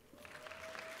University.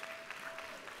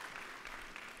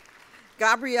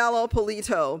 Gabriello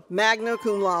Polito, magna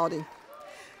cum laude,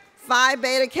 Phi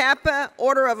Beta Kappa,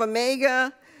 Order of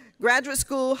Omega, Graduate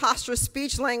School, Hofstra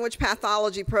Speech Language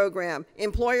Pathology Program.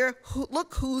 Employer,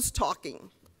 look who's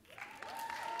talking.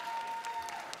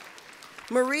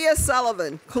 Maria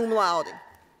Sullivan, cum laude.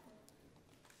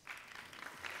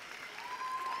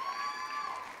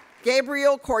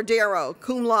 Gabriel Cordero,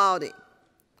 cum laude.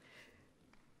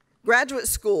 Graduate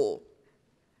School.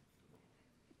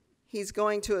 He's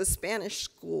going to a Spanish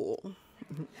school.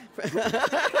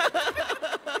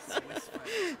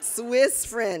 Swiss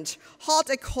French. Haute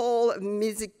École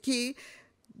Musique,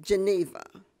 Geneva.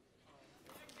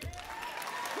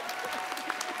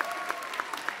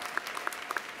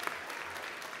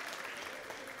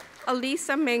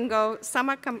 Elisa Mingo,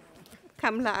 summa cum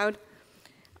laude,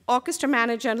 orchestra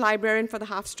manager and librarian for the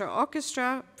Hofstra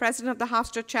Orchestra, president of the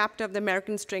Hofstra chapter of the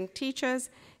American String Teachers,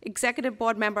 executive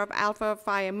board member of Alpha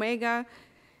Phi Omega,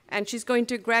 and she's going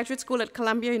to graduate school at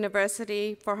Columbia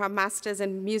University for her master's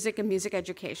in music and music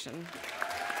education.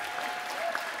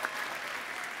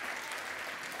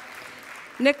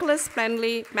 Nicholas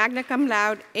Spendley, magna cum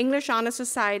laude, English Honor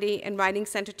Society and Writing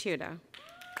Center tutor.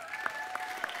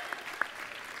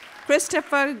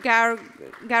 Christopher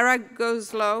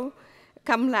Garagoslo,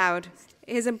 cum laude.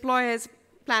 His employer is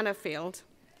Plannerfield.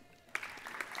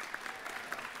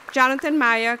 Jonathan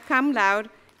Meyer, cum laude,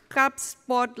 Club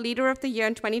Sport Leader of the Year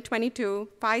in 2022,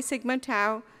 Phi Sigma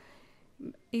Tau.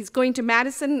 He's going to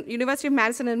Madison, University of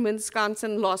Madison and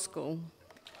Wisconsin Law School.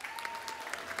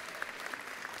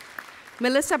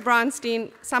 Melissa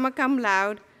Bronstein, summa cum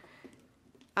laude.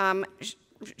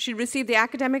 She received the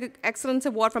Academic Excellence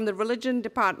Award from the Religion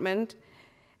Department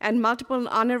and multiple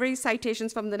honorary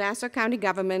citations from the Nassau County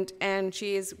government, and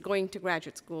she is going to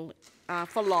graduate school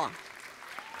for law.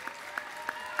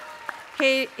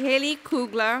 Haley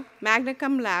Kugler, magna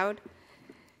cum laude,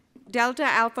 Delta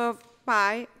Alpha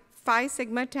Phi, Phi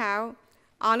Sigma Tau,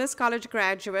 Honors College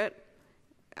graduate.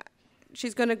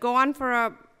 She's going to go on for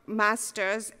a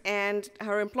master's, and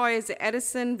her employer is the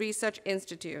Edison Research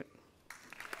Institute.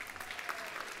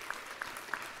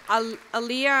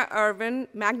 Aliyah Irvin,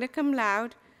 magna cum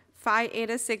laude, Phi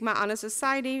Eta Sigma Honor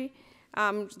Society,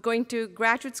 going to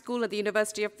graduate school at the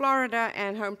University of Florida,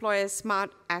 and her employer is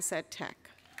Smart Asset Tech.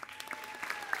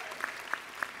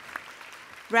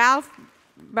 Ralph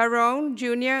Barone,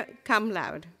 Jr., cum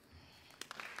laude.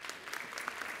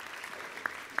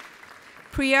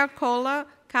 Priya Kola,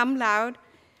 cum laude,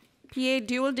 PA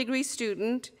dual degree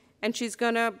student, and she's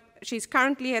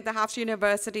currently at the Hofstra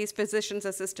University's Physician's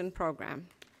Assistant Program.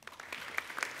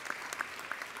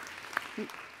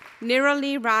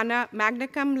 Nirali Rana, magna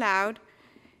cum laude,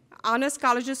 Honors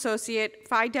College Associate,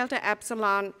 Phi Delta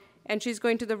Epsilon, and she's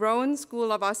going to the Rowan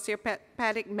School of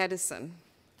Osteopathic Medicine.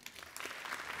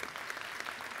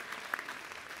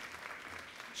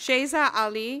 Sheza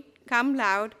Ali, cum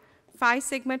laude, Phi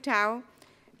Sigma Tau,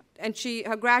 and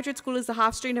her graduate school is the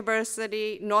Hofstra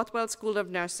University Northwell School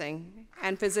of Nursing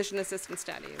and Physician Assistant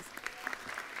Studies.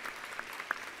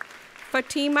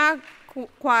 Fatima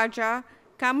Khwaja,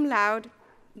 cum laude,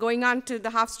 going on to the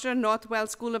Hofstra Northwell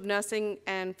School of Nursing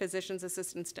and Physician's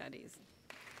Assistant Studies.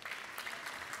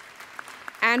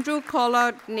 Andrew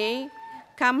Kolodny,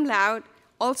 cum laude,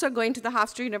 also going to the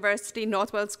Hofstra University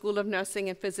Northwell School of Nursing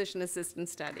and Physician Assistant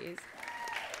Studies.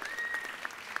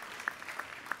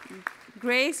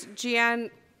 Grace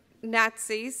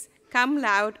Giannazzi, cum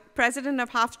laude, president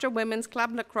of Hofstra Women's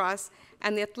Club Lacrosse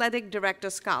and the athletic director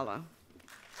scholar.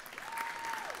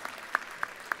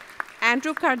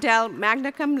 Andrew Cardell,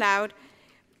 magna cum laude.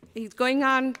 He's going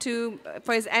on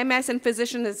for his MS in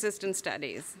Physician Assistant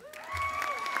Studies.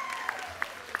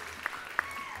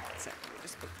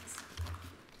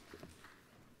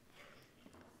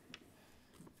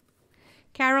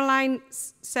 Caroline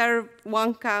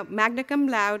Serwanka, magna cum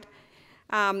laude,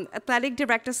 athletic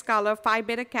director scholar, Phi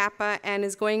Beta Kappa, and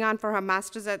is going on for her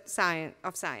Master's of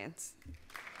Science.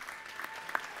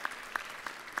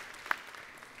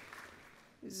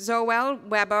 Zoel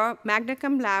Weber, magna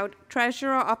cum laude,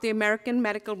 treasurer of the American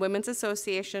Medical Women's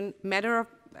Association, member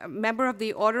of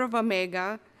the Order of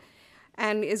Omega,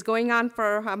 and is going on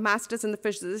for her Master's in the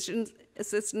Physician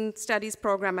Assistant Studies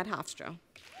program at Hofstra.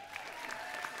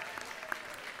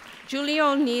 Julie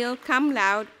O'Neill, cum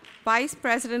laude, vice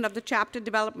president of the chapter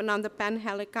development on the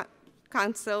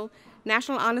Council,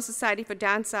 National Honor Society for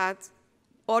Dance Arts,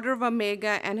 Order of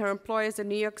Omega, and her employer is the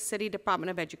New York City Department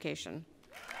of Education.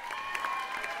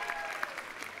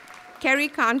 Kerry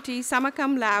Conti, summa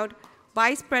cum laude,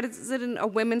 Vice President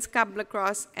of Women's Club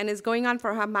Lacrosse, and is going on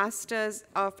for her Master's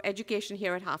of Education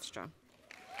here at Hofstra.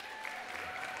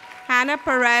 Hannah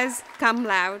Perez, cum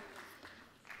laude.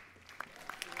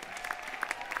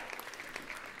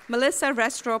 Melissa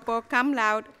Restropo, cum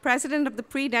laude, President of the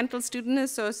Pre-Dental Student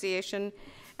Association,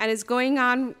 and is going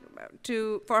on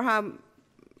for her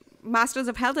Master's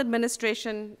of Health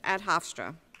Administration at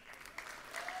Hofstra.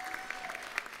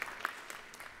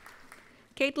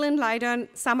 Caitlin Lydon,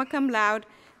 summa cum laude,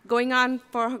 going on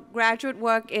for her graduate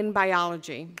work in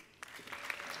biology.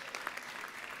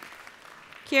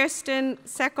 Kirsten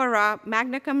Sekora,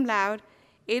 magna cum laude,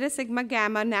 Eta Sigma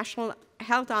Gamma National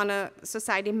Health Honor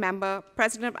Society member,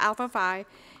 president of Alpha Phi,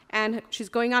 and she's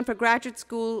going on for graduate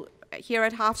school here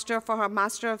at Hofstra for her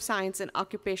Master of Science in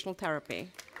Occupational Therapy.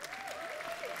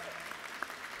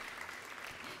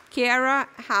 Kiara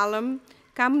Hallam,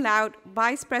 cum laude,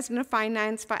 Vice President of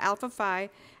Finance for Alpha Phi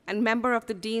and member of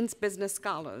the Dean's Business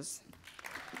Scholars.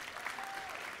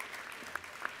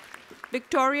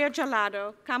 Victoria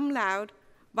Gelado, cum laude,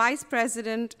 Vice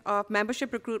President of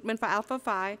Membership Recruitment for Alpha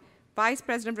Phi, Vice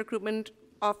President of Recruitment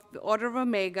of the Order of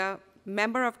Omega,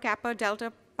 member of Kappa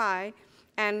Delta Pi,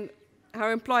 and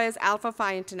her employer is Alpha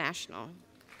Phi International.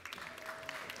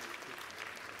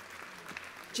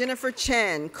 Jennifer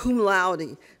Chen, cum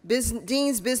laude,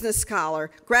 Dean's Business Scholar,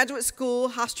 Graduate School,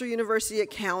 Hofstra University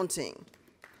Accounting.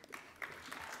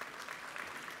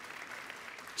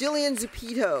 Jillian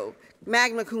Zupito,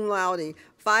 magna cum laude,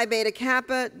 Phi Beta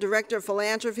Kappa, Director of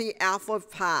Philanthropy, Alpha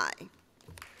Pi.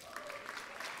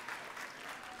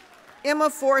 Emma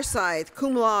Forsyth,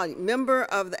 cum laude, member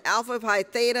of the Alpha Pi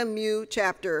Theta Mu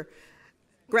chapter,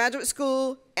 Graduate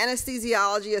School,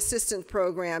 Anesthesiology Assistant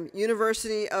Program,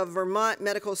 University of Vermont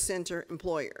Medical Center,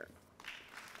 employer.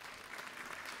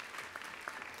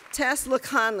 Tess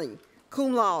LeConley,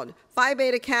 cum laude, Phi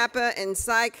Beta Kappa and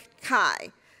Psych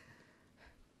Chi,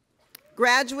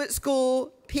 Graduate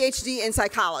School, PhD in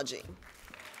Psychology.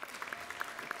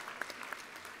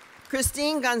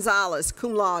 Christine Gonzalez,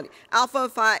 cum laude, Alpha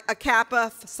Phi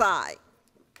Kappa Psi.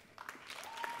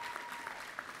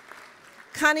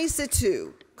 Connie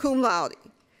Situ, cum laude,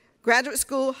 Graduate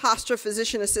School, Hofstra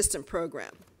Physician Assistant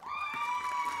Program.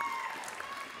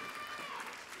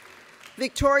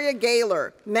 Victoria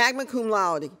Gaylor, magna cum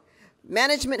laude,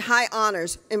 Management High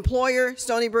Honors, employer,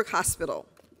 Stony Brook Hospital.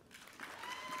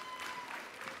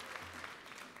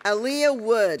 Aaliyah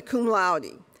Wood, cum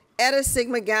laude, Eta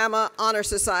Sigma Gamma Honor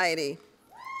Society.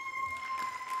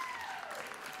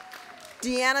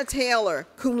 Deanna Taylor,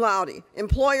 cum laude,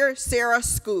 employer, Sarah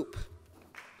Scoop.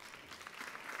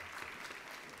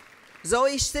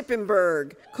 Zoe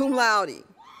Stippenberg, cum laude.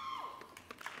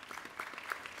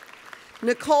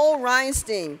 Nicole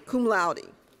Reinstein, cum laude.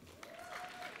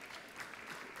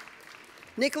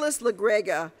 Nicholas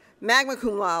LaGrega, magna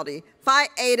cum laude, Phi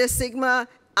Eta Sigma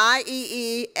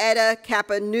IEE Eta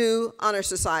Kappa Nu Honor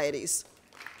Societies.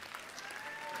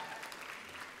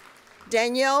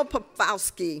 Danielle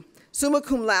Popowski, summa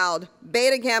cum laude,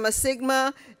 Beta Gamma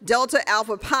Sigma, Delta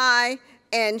Alpha Pi,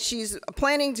 and she's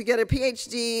planning to get a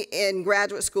PhD in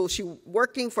graduate school. She's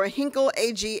working for Hinkle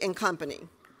AG and Company.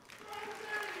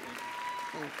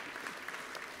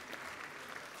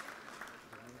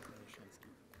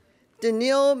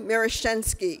 Daniil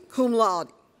Mirashensky, cum laude,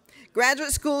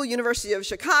 Graduate School, University of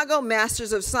Chicago,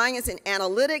 Masters of Science in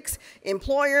Analytics,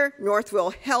 employer,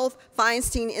 Northwell Health,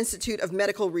 Feinstein Institute of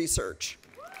Medical Research.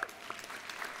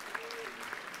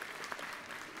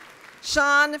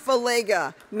 Sean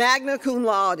Falega, magna cum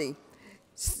laude,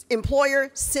 employer,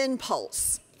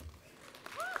 SynPulse.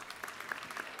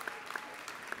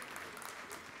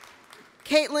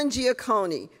 Caitlin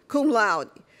Giacconi, cum laude,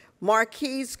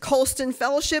 Marquise Colston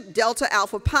Fellowship, Delta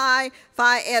Alpha Pi,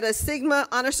 Phi Eta Sigma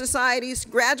Honor Societies,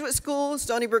 Graduate School,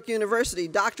 Stony Brook University,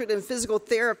 Doctorate in Physical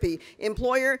Therapy,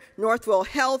 employer, Northwell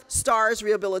Health, STARS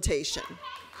Rehabilitation.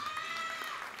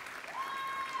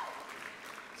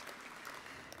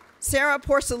 Sarah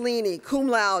Porcellini, cum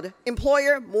laude,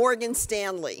 employer, Morgan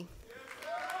Stanley.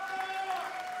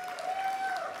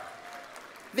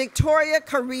 Victoria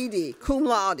Caridi, cum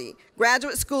laude,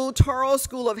 Graduate School, Toro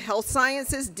School of Health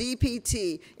Sciences,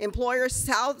 DPT, employer,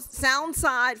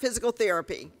 Soundside Physical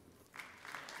Therapy.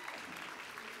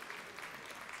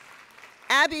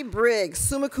 Abby Briggs,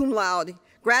 summa cum laude,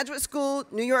 Graduate School,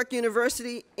 New York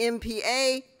University,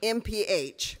 MPA,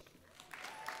 MPH.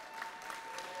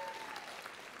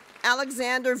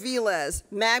 Alexander Velez,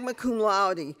 magna cum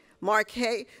laude,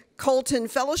 Marquette Colton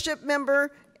Fellowship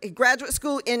member, a graduate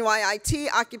school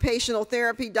NYIT Occupational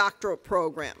Therapy Doctorate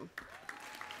Program.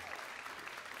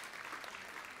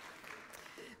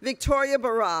 Victoria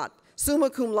Barat,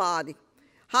 summa cum laude,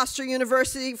 Hofstra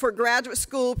University for Graduate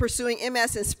School pursuing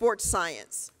MS in Sports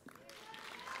Science.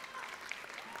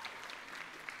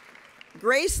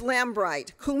 Grace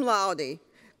Lambright, cum laude,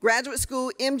 Graduate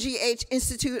School MGH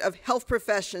Institute of Health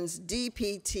Professions,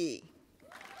 DPT.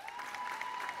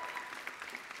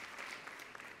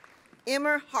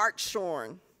 Emma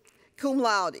Hartshorn, cum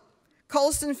laude,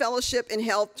 Colston Fellowship in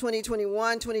Health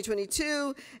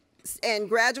 2021-2022, and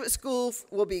graduate school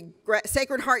will be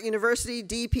Sacred Heart University,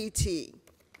 DPT.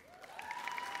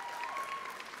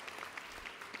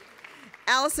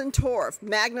 Allison Torf,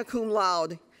 magna cum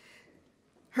laude.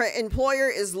 Her employer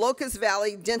is Locust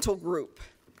Valley Dental Group.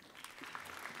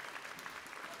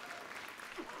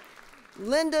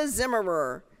 Linda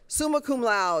Zimmerer, summa cum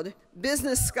laude,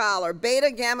 business scholar, Beta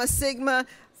Gamma Sigma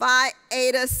Phi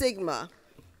Eta Sigma.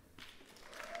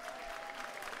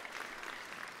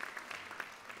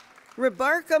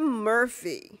 Rebecca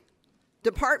Murphy,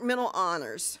 departmental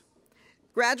honors,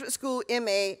 graduate school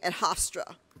MA at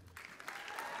Hofstra.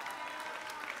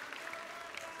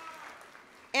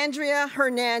 Andrea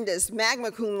Hernandez,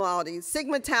 magna cum laude,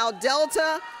 Sigma Tau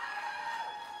Delta,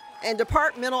 and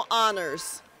departmental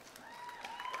honors.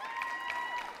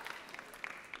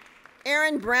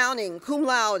 Aaron Browning, cum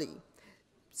laude,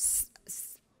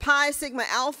 Pi Sigma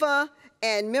Alpha,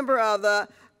 and member of the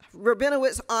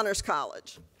Rabinowitz Honors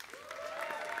College.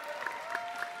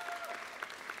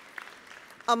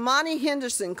 Amani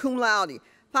Henderson, cum laude,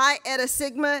 Pi Eta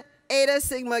Sigma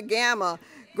Gamma,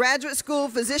 Graduate School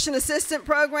Physician Assistant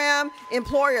Program,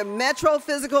 employer Metro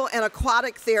Physical and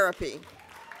Aquatic Therapy.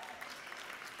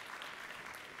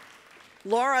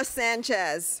 Laura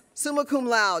Sanchez, summa cum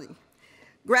laude,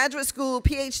 Graduate School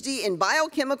PhD in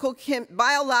Biological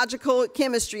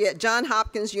Chemistry at Johns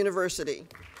Hopkins University.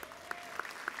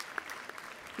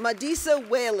 Madisa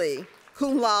Whaley,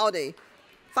 cum laude,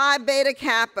 Phi Beta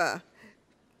Kappa,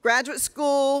 Graduate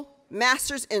School,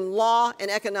 Masters in Law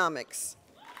and Economics.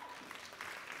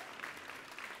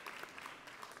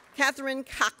 Catherine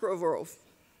Cockrover,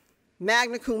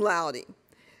 magna cum laude,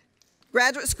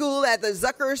 Graduate School at the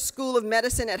Zucker School of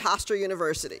Medicine at Hofstra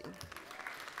University.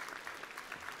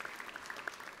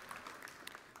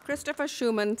 Christopher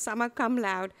Schumann, summa cum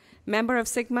laude, member of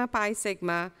Sigma Pi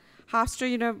Sigma, Hofstra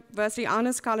University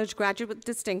Honors College graduate with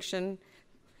distinction.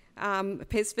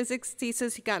 His physics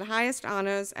thesis, he got highest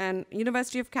honors, and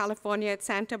University of California at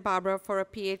Santa Barbara for a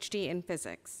PhD in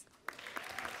physics.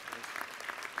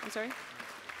 I'm sorry?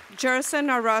 Jerson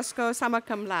Orozco, summa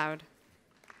cum laude.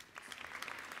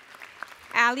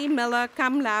 Ali Miller,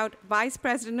 cum laude, Vice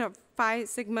President of Phi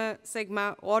Sigma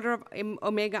Sigma, Order of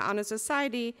Omega Honor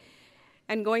Society,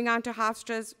 and going on to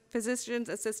Hofstra's Physician's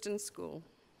Assistant School.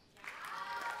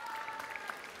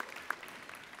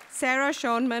 Sarah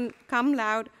Schoenman, cum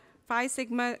laude, Phi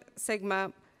Sigma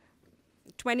Sigma,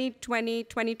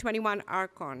 2020-2021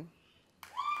 Archon.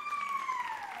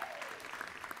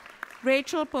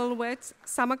 Rachel Pulwitz,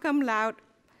 summa cum laude,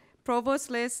 Provost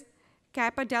List,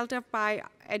 Kappa Delta Phi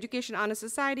Education Honor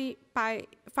Society, Phi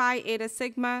Eta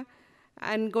Sigma,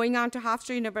 and going on to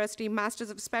Hofstra University, Masters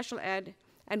of Special Ed,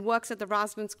 and works at the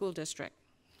Roslyn School District.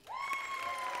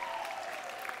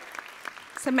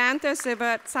 Samantha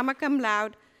Sivert, summa cum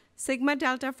laude, Sigma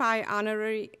Delta Phi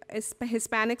Honorary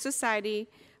Hispanic Society,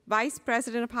 Vice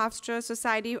President of Hofstra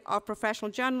Society of Professional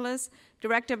Journalists,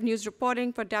 Director of News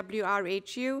Reporting for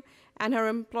WRHU, and her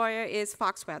employer is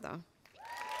Fox Weather.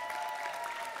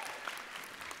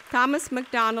 Thomas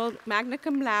McDonald, magna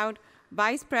cum laude,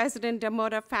 Vice President,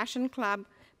 Demoda Fashion Club,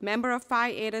 member of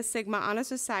Phi Eta Sigma Honor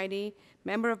Society,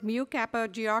 member of Mu Kappa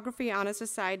Geography Honor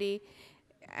Society,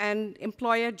 and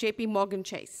employer JP Morgan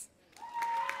Chase.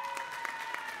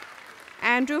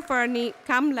 Andrew Fernie,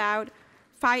 cum laude,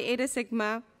 Phi Eta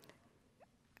Sigma,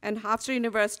 and Hofstra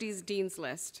University's Dean's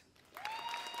List.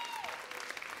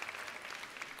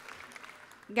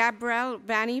 Gabrielle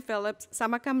Vannie Phillips,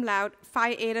 summa cum laude,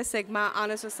 Phi Eta Sigma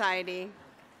Honor Society.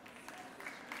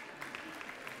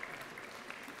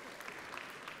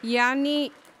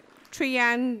 Yanni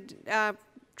Trianfilu,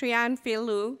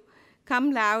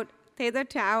 cum laude, Theta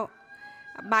Tau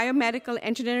Biomedical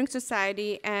Engineering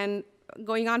Society, and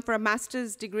going on for a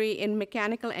master's degree in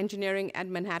mechanical engineering at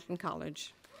Manhattan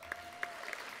College.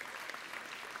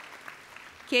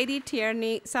 Katie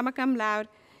Tierney, summa cum laude,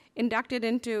 inducted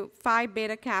into Phi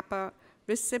Beta Kappa,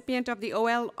 recipient of the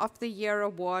OL of the Year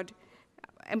Award,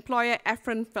 employer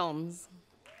Efren Films.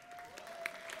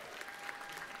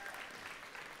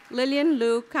 Lillian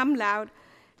Liu, cum laude,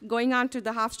 going on to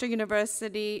the Hofstra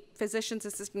University Physician's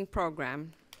Assistant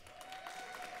Program.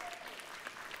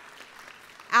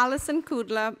 Allison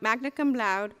Kudla, magna cum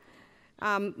laude,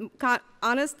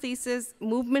 honors thesis,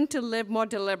 Movement to Live More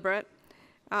Deliberate,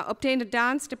 obtained a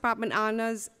dance department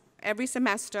honors every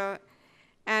semester,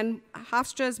 and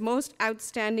Hofstra's Most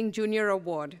Outstanding Junior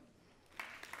Award.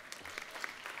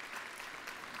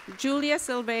 Julia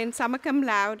Sylvain, summa cum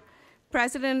laude,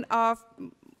 president of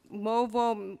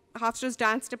MOVO, Hofstra's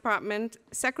dance department,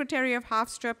 secretary of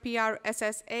Hofstra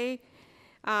PRSSA,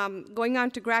 going on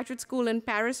to graduate school in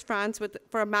Paris, France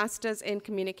for a master's in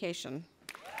communication.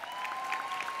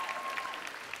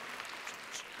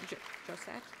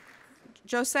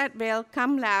 Josette Vale,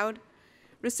 cum laude,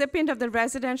 recipient of the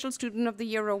Residential Student of the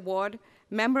Year Award,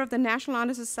 member of the National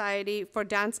Honor Society for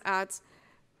Dance Arts,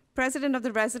 president of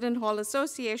the Resident Hall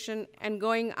Association, and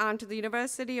going on to the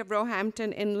University of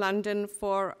Roehampton in London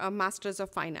for a Master's of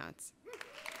Fine Arts.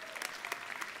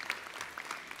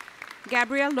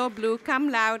 Gabrielle Loblu, cum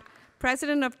laude,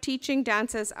 president of Teaching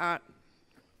Dance as Art.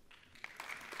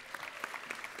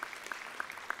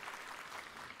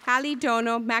 Hallie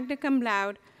Dono, magna cum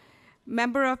laude,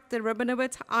 member of the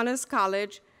Rabinowitz Honors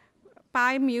College,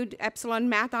 Pi Mu Epsilon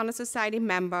Math Honor Society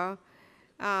member,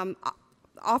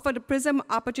 offered a PRISM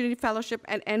Opportunity Fellowship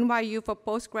at NYU for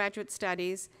postgraduate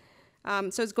studies.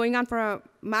 So it's going on for a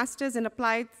master's in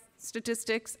applied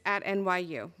statistics at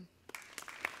NYU.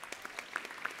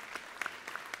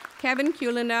 Kevin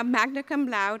Kuliner, magna cum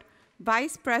laude,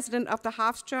 vice president of the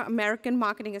Hofstra American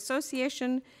Marketing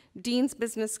Association, Dean's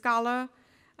Business Scholar,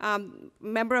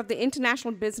 member of the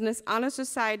International Business Honor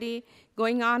Society,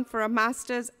 going on for a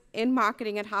master's in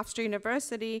marketing at Hofstra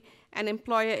University, and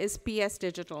employer is PS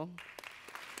Digital.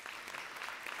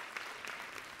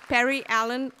 Perry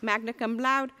Allen, magna cum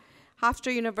laude,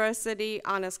 Hofstra University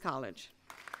Honors College.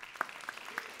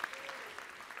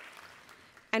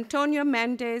 Antonio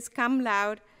Mendez, cum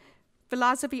laude,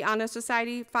 Philosophy Honor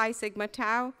Society, Phi Sigma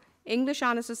Tau, English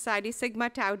Honor Society, Sigma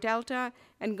Tau Delta,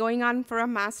 and going on for a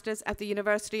master's at the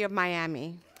University of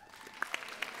Miami.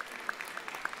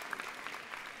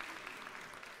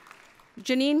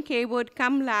 Janine Kaywood,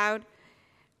 cum laude,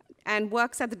 and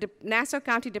works at the Nassau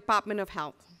County Department of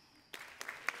Health.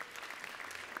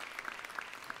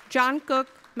 John Cook,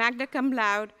 magna cum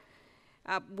laude,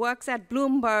 works at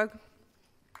Bloomberg.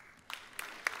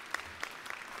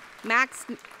 Max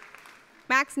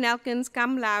Nelkins,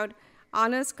 cum laude,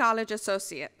 Honors College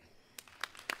Associate.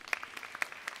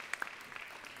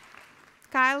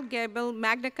 Kyle Gable,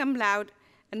 magna cum laude,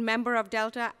 and member of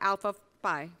Delta Alpha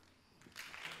Pi.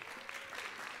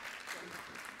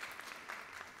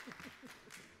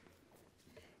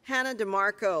 Hannah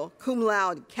DeMarco, cum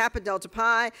laude, Kappa Delta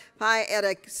Pi, Pi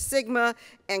Eta Sigma,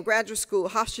 and graduate school,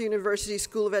 Hofstra University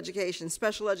School of Education,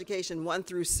 Special Education 1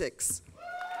 through 6.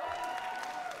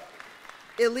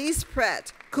 Elise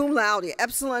Pratt, cum laude,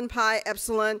 Epsilon Pi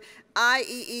Epsilon,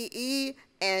 IEEE,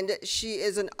 and she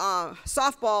is a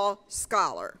softball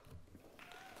scholar.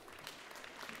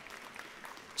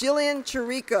 Jillian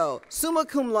Chirico, summa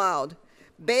cum laude,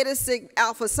 Beta Sig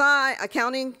Alpha Psi,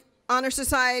 Accounting Honor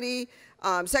Society,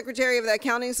 Secretary of the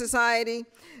Accounting Society,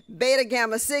 Beta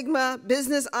Gamma Sigma,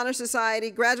 Business Honor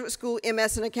Society, Graduate School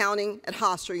MS in Accounting at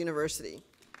Hofstra University.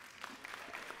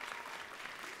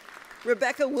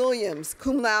 Rebecca Williams,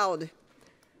 cum laude.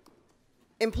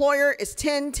 Employer is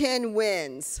 1010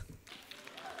 Wins.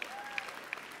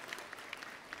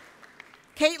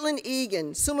 Caitlin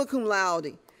Egan, summa cum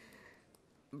laude.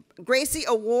 Gracie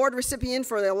Award recipient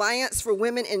for the Alliance for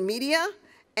Women in Media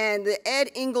and the Ed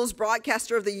Ingalls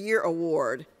Broadcaster of the Year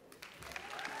Award.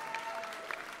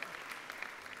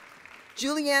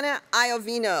 Juliana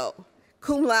Iovino,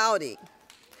 cum laude.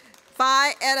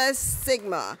 Phi Eta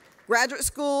Sigma, Graduate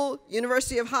School,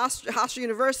 University of Hofstra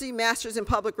University, Masters in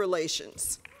Public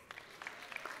Relations.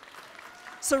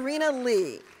 Serena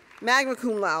Lee, magna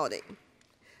cum laude.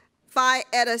 Phi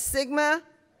Eta Sigma,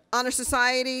 Honor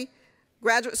Society,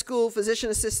 Graduate School, Physician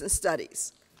Assistant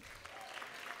Studies.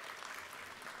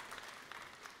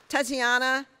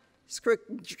 Tatiana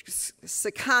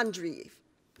Sikandri,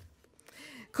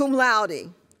 cum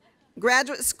laude.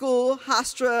 Graduate School,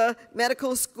 Hofstra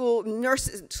Medical School,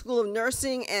 School of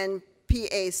Nursing and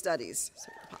PA Studies.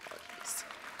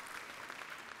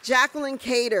 Jacqueline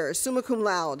Cater, summa cum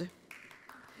laude.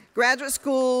 Graduate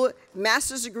School,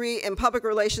 Master's Degree in Public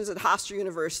Relations at Hofstra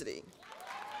University.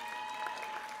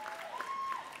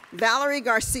 Valerie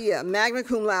Garcia, magna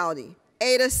cum laude.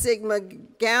 Eta Sigma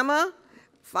Gamma,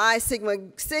 Phi Sigma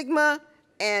Sigma,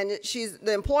 and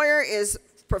the employer is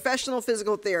Professional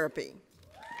Physical Therapy.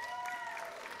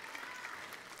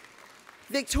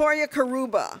 Victoria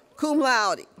Karuba, cum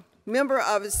laude, member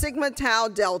of Sigma Tau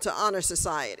Delta Honor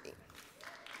Society.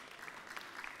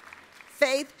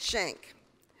 Faith Shank,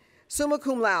 summa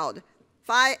cum laude,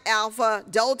 Phi Alpha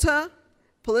Delta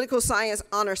Political Science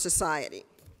Honor Society.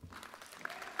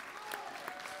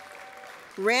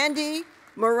 Randy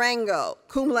Marengo,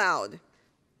 cum laude,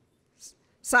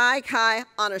 Psi Chi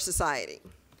Honor Society.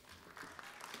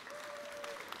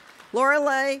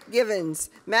 Lorelei Givens,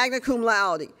 magna cum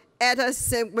laude, Eta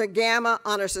Sigma Gamma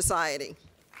Honor Society.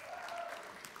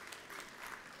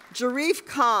 Jarif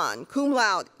Khan, cum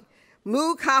laude,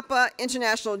 Mu Kappa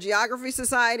International Geography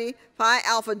Society, Phi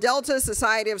Alpha Delta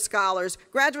Society of Scholars,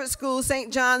 Graduate School,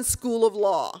 St. John's School of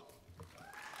Law.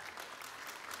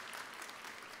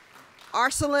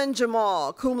 Arsalan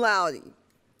Jamal, cum laude,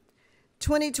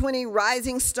 2020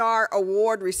 Rising Star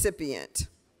Award recipient.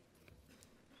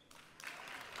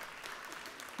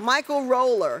 Michael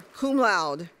Roller, cum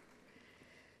laude,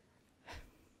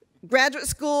 Graduate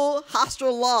School,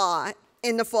 Hofstra Law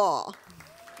in the fall.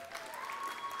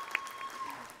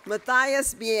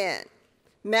 Matthias Bien,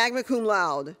 magna cum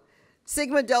laude,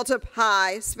 Sigma Delta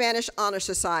Pi Spanish Honor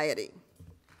Society.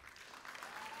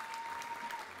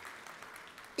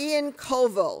 Ian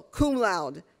Koval, cum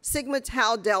laude, Sigma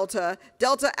Tau Delta,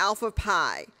 Delta Alpha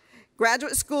Pi,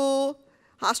 Graduate School,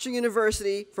 Hofstra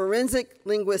University, Forensic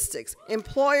Linguistics,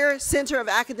 Employer Center of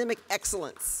Academic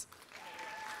Excellence.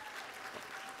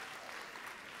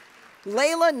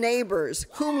 Layla Neighbors,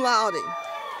 cum laude.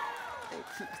 Thank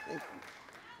you, thank you.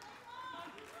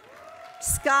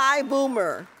 Sky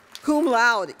Boomer, cum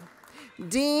laude,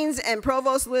 Deans and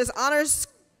Provost List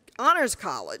Honors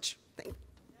College.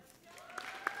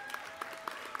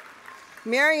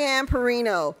 Marianne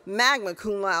Perino, magna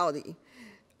cum laude,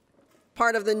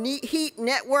 part of the HEAT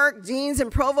Network, Deans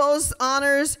and Provost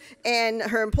Honors, and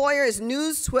her employer is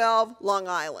News 12, Long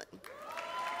Island.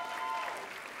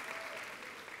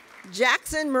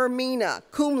 Jackson Mermina,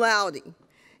 cum laude.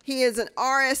 He is an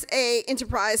RSA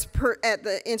Enterprise at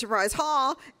the Enterprise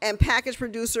Hall and package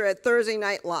producer at Thursday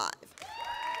Night Live.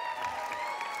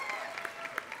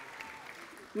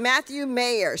 Matthew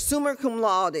Mayer, summa cum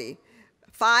laude,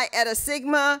 Phi Eta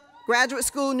Sigma, Graduate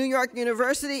School, New York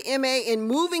University, MA in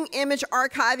Moving Image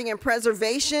Archiving and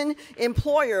Preservation,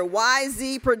 employer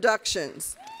YZ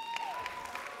Productions.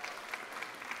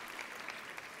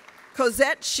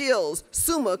 Cosette Shields,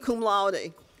 summa cum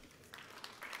laude.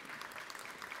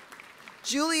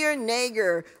 Julia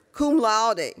Nager, cum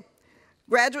laude,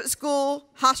 Graduate School,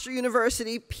 Hofstra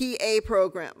University, PA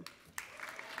program.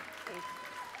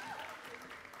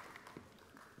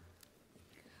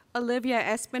 Olivia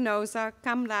Espinoza,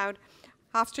 cum laude,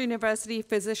 Hofstra University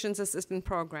Physician's Assistant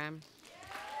Program.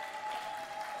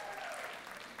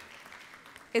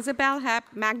 Isabel Hepp,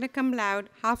 magna cum laude,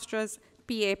 Hofstra's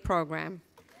PA program.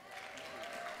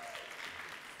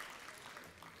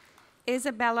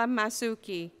 Isabella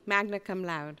Masuki, magna cum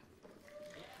laude.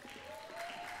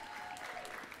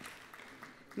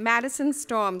 Madison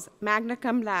Storms, magna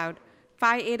cum laude,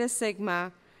 Phi Eta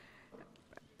Sigma,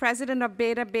 president of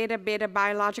Beta Beta Beta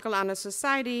Biological Honor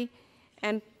Society,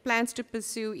 and plans to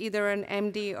pursue either an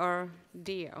MD or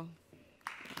DO.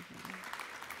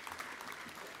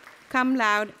 Cum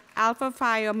laude, Alpha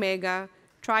Phi Omega,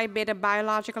 Tri Beta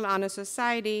Biological Honor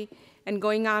Society, and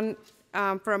going on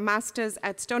for a master's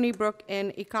at Stony Brook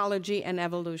in Ecology and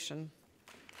Evolution.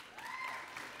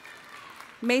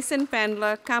 Mason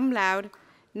Fendler, cum laude,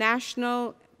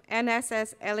 National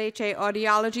NSS LHA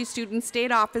Audiology Student State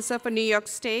Officer for New York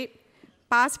State,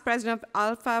 past president of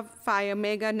Alpha Phi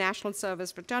Omega National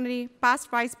Service Fraternity, past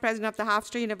vice president of the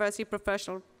Hofstra University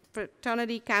Professional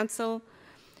Fraternity Council,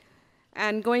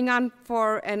 and going on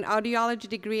for an audiology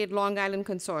degree at Long Island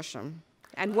Consortium,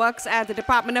 and works at the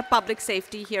Department of Public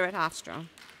Safety here at Hofstra.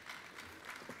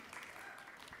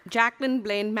 Jacqueline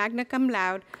Blaine, magna cum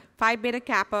laude, Phi Beta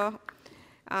Kappa,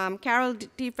 Carol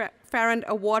T. Farrand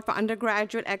Award for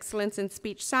Undergraduate Excellence in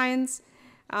Speech Science,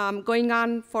 going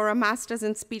on for a master's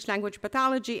in speech language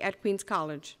pathology at Queens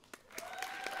College.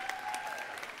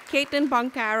 Caitlin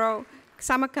Boncaro,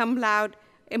 summa cum laude,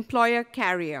 employer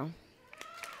carrier.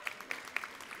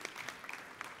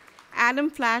 Adam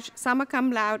Flash, summa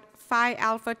cum laude, Phi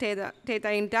Alpha Theta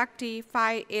inductee,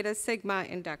 Phi Eta Sigma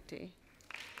inductee.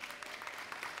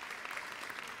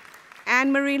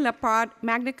 Anne-Marie Laporte,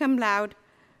 magna cum laude,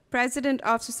 president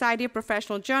of Society of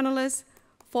Professional Journalists,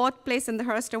 4th place in the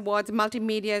Hearst Awards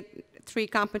Multimedia 3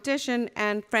 competition,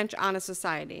 and French Honor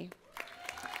Society.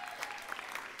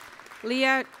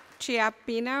 Leah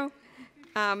Chiappino,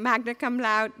 magna cum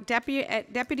laude,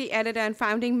 deputy editor and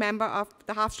founding member of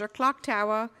the Hofstra Clock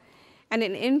Tower, and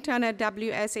an intern at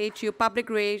WSHU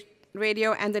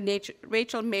Radio and the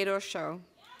Rachel Maddow Show.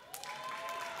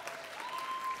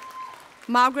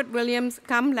 Margaret Williams,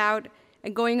 cum laude,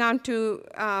 and going on to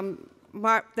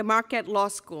the Marquette Law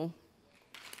School.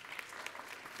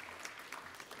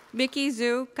 Vicky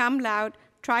Zhu, cum laude,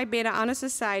 Tri Beta Honor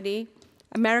Society,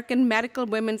 American Medical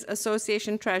Women's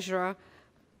Association Treasurer,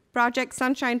 Project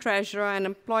Sunshine Treasurer, and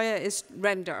employer is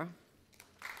Render.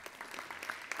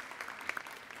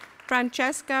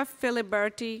 Francesca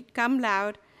Filiberti, cum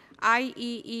laude,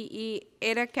 IEEE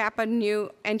Eta Kappa Nu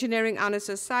Engineering Honor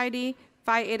Society,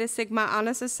 Phi Eta Sigma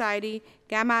Honor Society,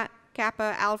 Gamma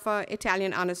Kappa Alpha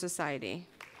Italian Honor Society.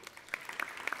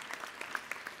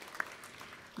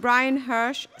 Brian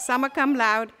Hirsch, summa cum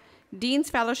laude, Dean's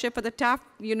Fellowship for the Tufts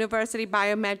University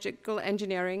Biomedical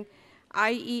Engineering,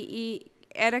 IEEE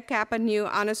Eta Kappa Nu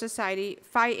Honor Society,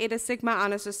 Phi Eta Sigma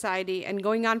Honor Society, and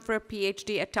going on for a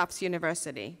PhD at Tufts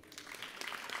University.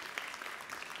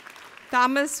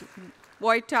 Thomas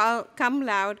Voital, cum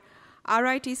laude,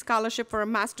 RIT Scholarship for a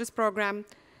Master's Program,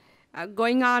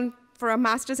 going on for a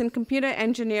Master's in Computer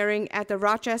Engineering at the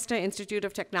Rochester Institute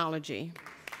of Technology.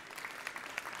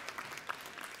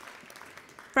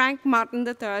 Frank Martin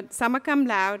III, summa cum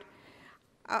laude,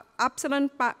 Upsilon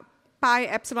Pi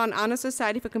Epsilon Honor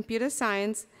Society for Computer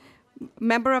Science,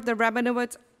 member of the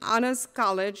Rabinowitz Honors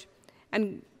College,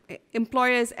 and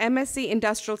employer is MSC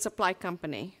Industrial Supply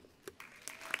Company.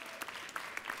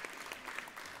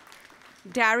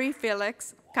 Dari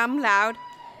Felix, cum laude,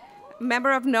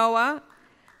 member of NOAA,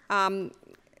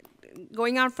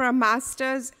 going on for a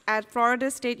master's at Florida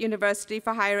State University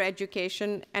for Higher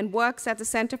Education, and works at the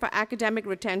Center for Academic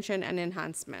Retention and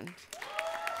Enhancement.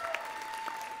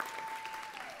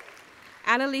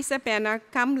 Annalisa Pena,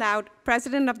 cum laude,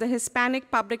 president of the Hispanic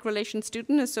Public Relations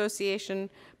Student Association,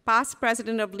 past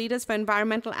president of Leaders for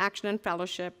Environmental Action and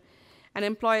Fellowship, and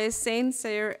employs Saint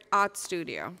Cyr Art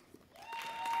Studio.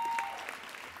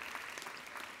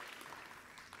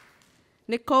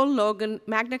 Nicole Logan,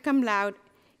 magna cum laude,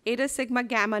 Eta Sigma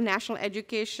Gamma National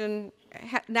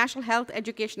Health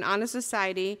Education Honor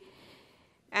Society,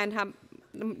 and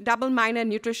double minor in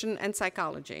nutrition and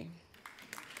psychology.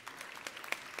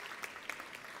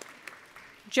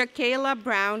 Jacayla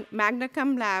Brown, magna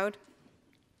cum laude,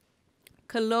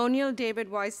 Colonial David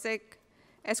Wojcik,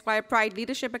 Esquire Pride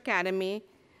Leadership Academy,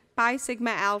 Pi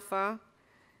Sigma Alpha,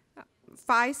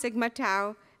 Phi Sigma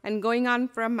Tau, and going on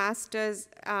for a master's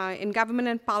in government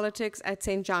and politics at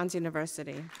St. John's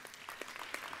University.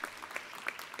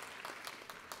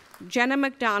 Jenna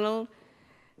McDonald,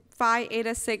 Phi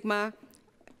Eta Sigma,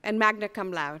 and magna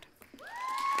cum laude.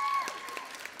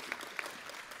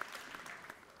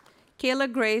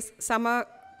 Kayla Grace, summa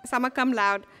cum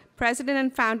laude, president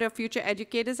and founder of Future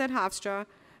Educators at Hofstra,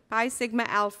 Pi Sigma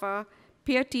Alpha,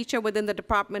 peer teacher within the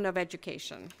Department of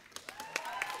Education.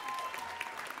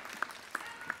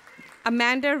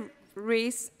 Amanda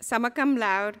Reese, summa cum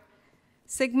laude,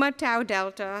 Sigma Tau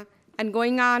Delta, and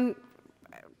going on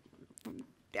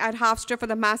at Hofstra for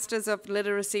the Masters of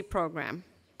Literacy program.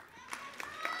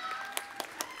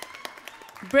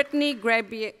 Brittany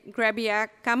Grebiak,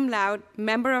 cum laude,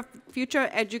 member of Future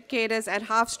Educators at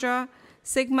Hofstra,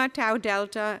 Sigma Tau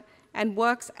Delta, and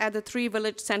works at the Three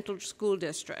Village Central School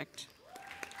District.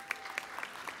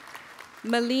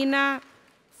 Melina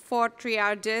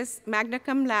Fortriardis, magna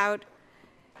cum laude,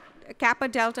 Kappa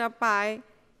Delta Pi,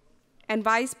 and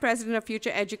vice president of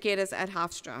Future Educators at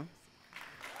Hofstra.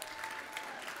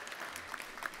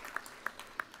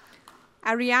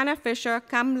 Ariana Fisher,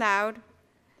 cum laude,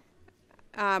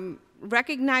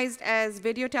 recognized as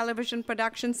Video Television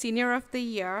Production Senior of the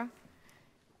Year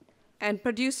and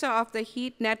producer of the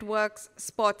Heat Network's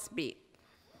Sports Beat.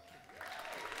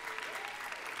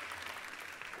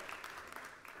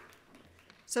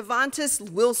 Cervantes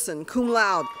Wilson, cum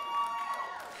laude,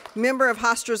 member of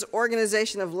Hofstra's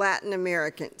Organization of Latin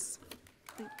Americans.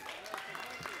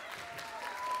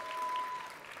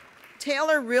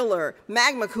 Taylor Riller,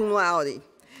 magna cum laude,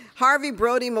 Harvey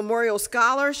Brody Memorial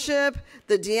Scholarship,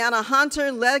 the Deanna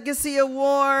Hunter Legacy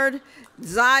Award,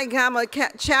 Xi Gamma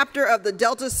chapter of the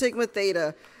Delta Sigma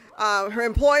Theta. Her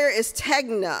employer is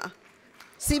Tegna,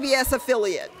 CBS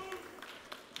affiliate.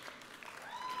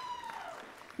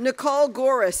 Nicole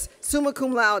Goris, summa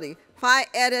cum laude, Phi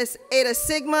Eta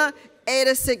Sigma,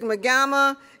 Eta Sigma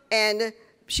Gamma, and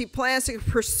she plans to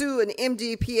pursue an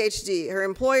MD, PhD. Her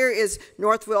employer is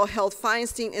Northwell Health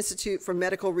Feinstein Institute for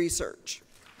Medical Research.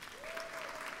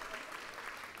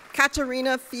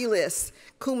 Katarina Feliz,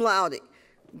 cum laude,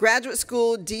 Graduate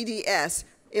School DDS,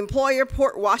 employer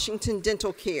Port Washington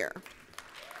Dental Care.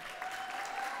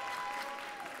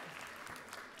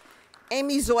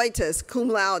 Amy Zoitis, cum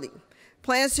laude,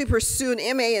 Plans to pursue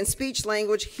an MA in Speech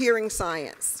Language Hearing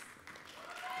Science.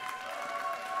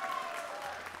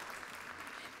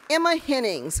 Emma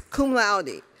Hennings, cum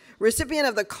laude, recipient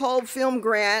of the Kolb Film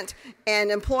Grant, and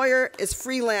employer is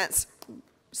freelance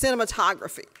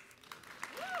cinematography.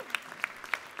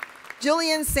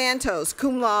 Jillian Santos,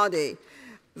 cum laude,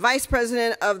 Vice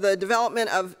President of the Development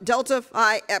of Delta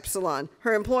Phi Epsilon.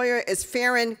 Her employer is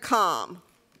Farron Com.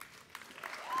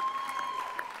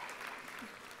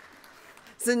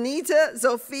 Zanita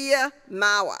Zofia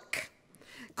Mawak,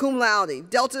 cum laude,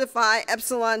 Delta Phi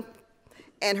Epsilon,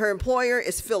 and her employer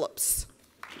is Phillips.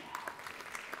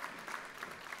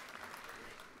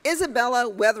 Isabella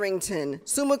Wetherington,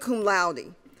 summa cum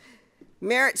laude,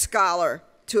 Merit Scholar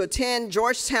to attend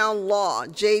Georgetown Law,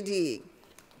 JD.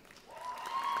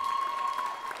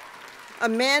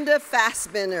 Amanda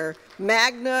Fassbender,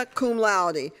 magna cum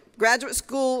laude, Graduate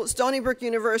School, Stony Brook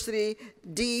University,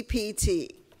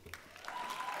 DPT.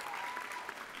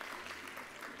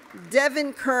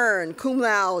 Devin Kern, cum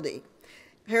laude.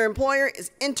 Her employer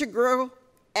is Integral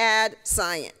Ad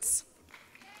Science.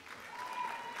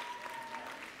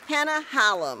 Hannah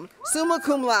Hallam, summa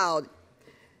cum laude.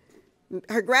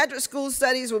 Her graduate school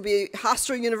studies will be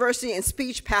Hofstra University in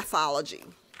Speech Pathology.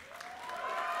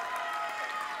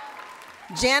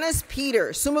 Janice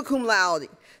Peter, summa cum laude,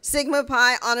 Sigma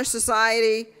Pi Honor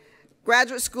Society,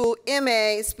 Graduate School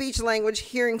MA, Speech Language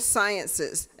Hearing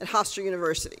Sciences at Hofstra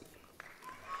University.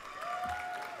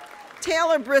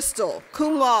 Taylor Bristol,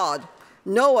 cum laude,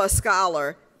 NOAA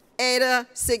Scholar, Eta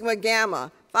Sigma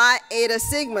Gamma, Phi Eta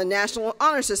Sigma National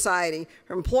Honor Society.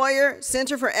 Her employer,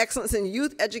 Center for Excellence in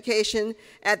Youth Education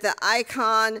at the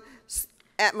Icon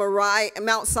at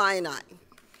Mount Sinai.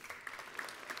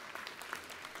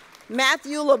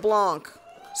 Matthew LeBlanc,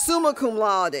 summa cum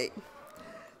laude,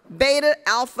 Beta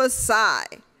Alpha Psi,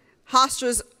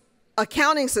 Hofstra's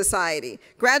Accounting Society,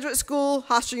 Graduate School,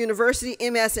 Hofstra University,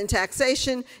 MS in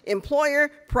Taxation, employer,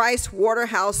 Price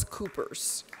Waterhouse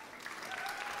Coopers.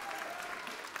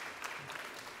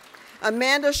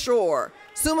 Amanda Shore,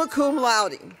 summa cum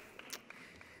laude,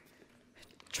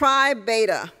 Tri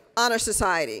Beta Honor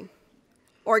Society,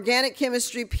 Organic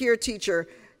Chemistry Peer Teacher,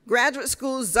 Graduate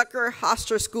School, Zucker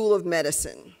Hofstra School of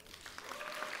Medicine.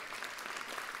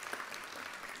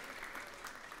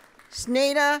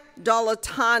 Sneda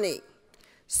Dolatani,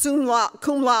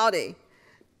 cum laude,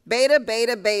 Beta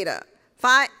Beta Beta,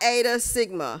 Phi Eta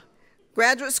Sigma,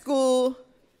 Graduate School,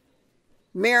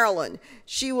 Maryland.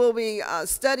 She will be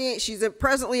studying, she's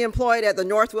presently employed at the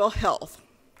Northwell Health.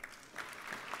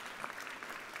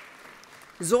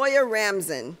 Zoya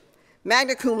Ramzan,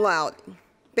 magna cum laude,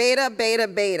 Beta Beta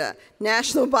Beta,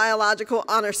 National Biological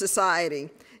Honor Society,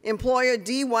 employer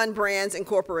D1 Brands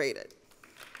Incorporated.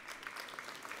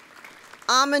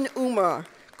 Amin Umar,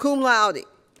 cum laude,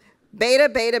 Beta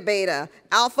Beta Beta,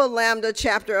 Alpha Lambda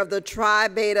chapter of the Tri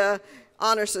Beta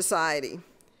Honor Society,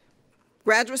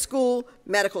 Graduate School,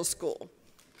 Medical School.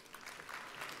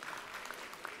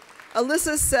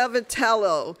 Alyssa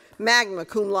Salvatello, magna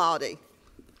cum laude.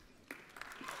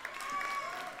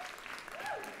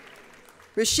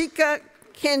 Rishika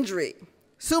Kendry,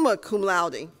 summa cum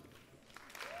laude.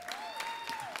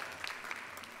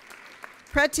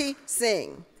 Preti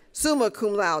Singh, summa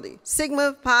cum laude,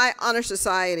 Sigma Pi Honor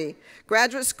Society,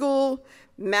 Graduate School,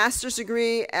 Master's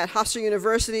Degree at Hofstra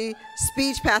University,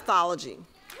 Speech Pathology.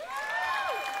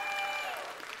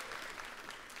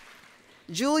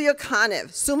 Julia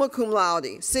Konev, summa cum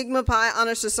laude, Sigma Pi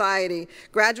Honor Society,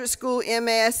 Graduate School,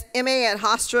 MA at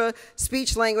Hofstra,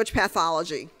 Speech Language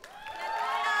Pathology.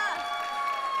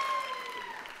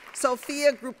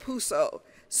 Sophia Grupuso,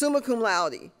 summa cum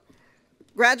laude,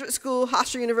 Graduate School,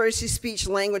 Hofstra University Speech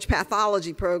Language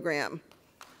Pathology Program.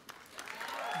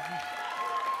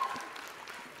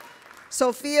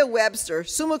 Sophia Webster,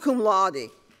 summa cum laude,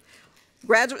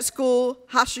 Graduate School,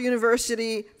 Hofstra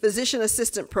University Physician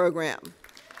Assistant Program.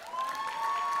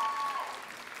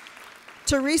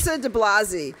 Teresa de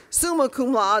Blasi, summa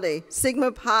cum laude,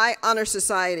 Sigma Pi Honor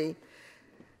Society,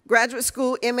 Graduate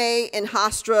School MA in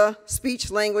Hofstra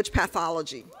Speech Language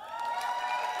Pathology.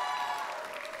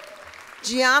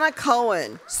 Gianna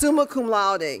Cohen, summa cum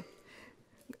laude,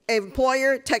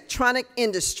 employer Tektronic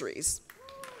Industries.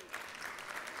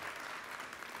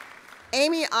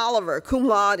 Amy Oliver, cum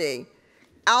laude,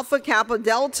 Alpha Kappa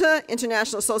Delta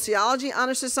International Sociology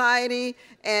Honor Society,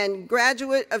 and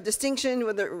Graduate of Distinction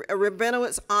with the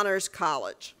Rabinowitz Honors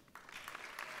College.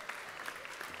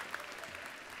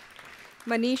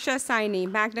 Manisha Saini,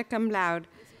 magna cum laude,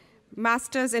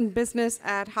 Masters in Business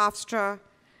at Hofstra,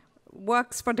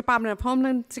 works for Department of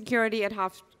Homeland Security at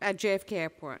JFK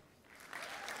Airport.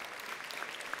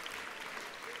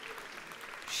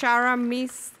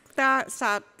 Sharamista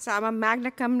Sama,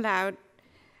 magna cum laude,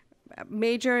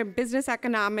 major in business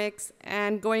economics,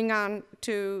 and going on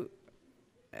to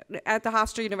at the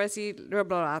Hofstra University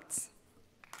liberal arts.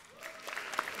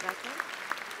 That's it.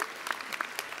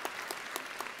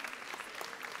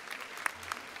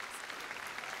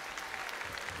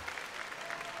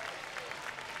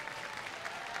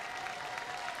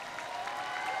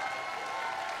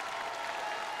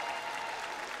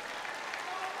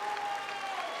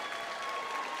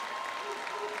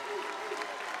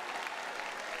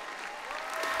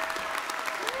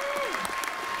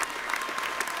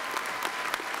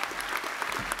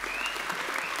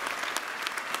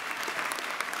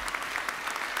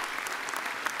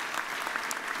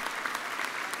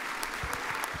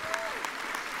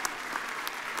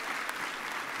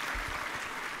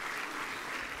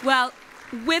 Well,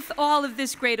 with all of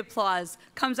this great applause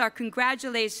comes our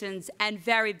congratulations and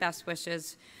very best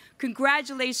wishes.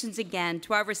 Congratulations again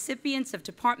to our recipients of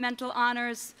departmental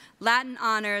honors, Latin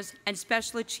honors, and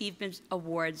special achievement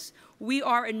awards. We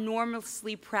are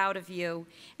enormously proud of you,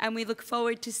 and we look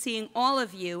forward to seeing all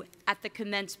of you at the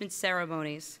commencement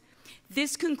ceremonies.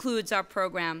 This concludes our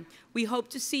program. We hope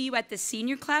to see you at the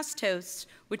senior class toast,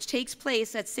 which takes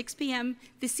place at 6 p.m.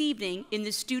 this evening in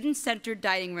the student-centered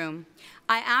dining room.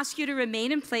 I ask you to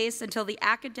remain in place until the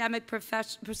academic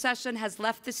procession has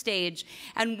left the stage.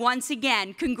 And once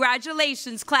again,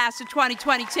 congratulations, class of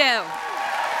 2022.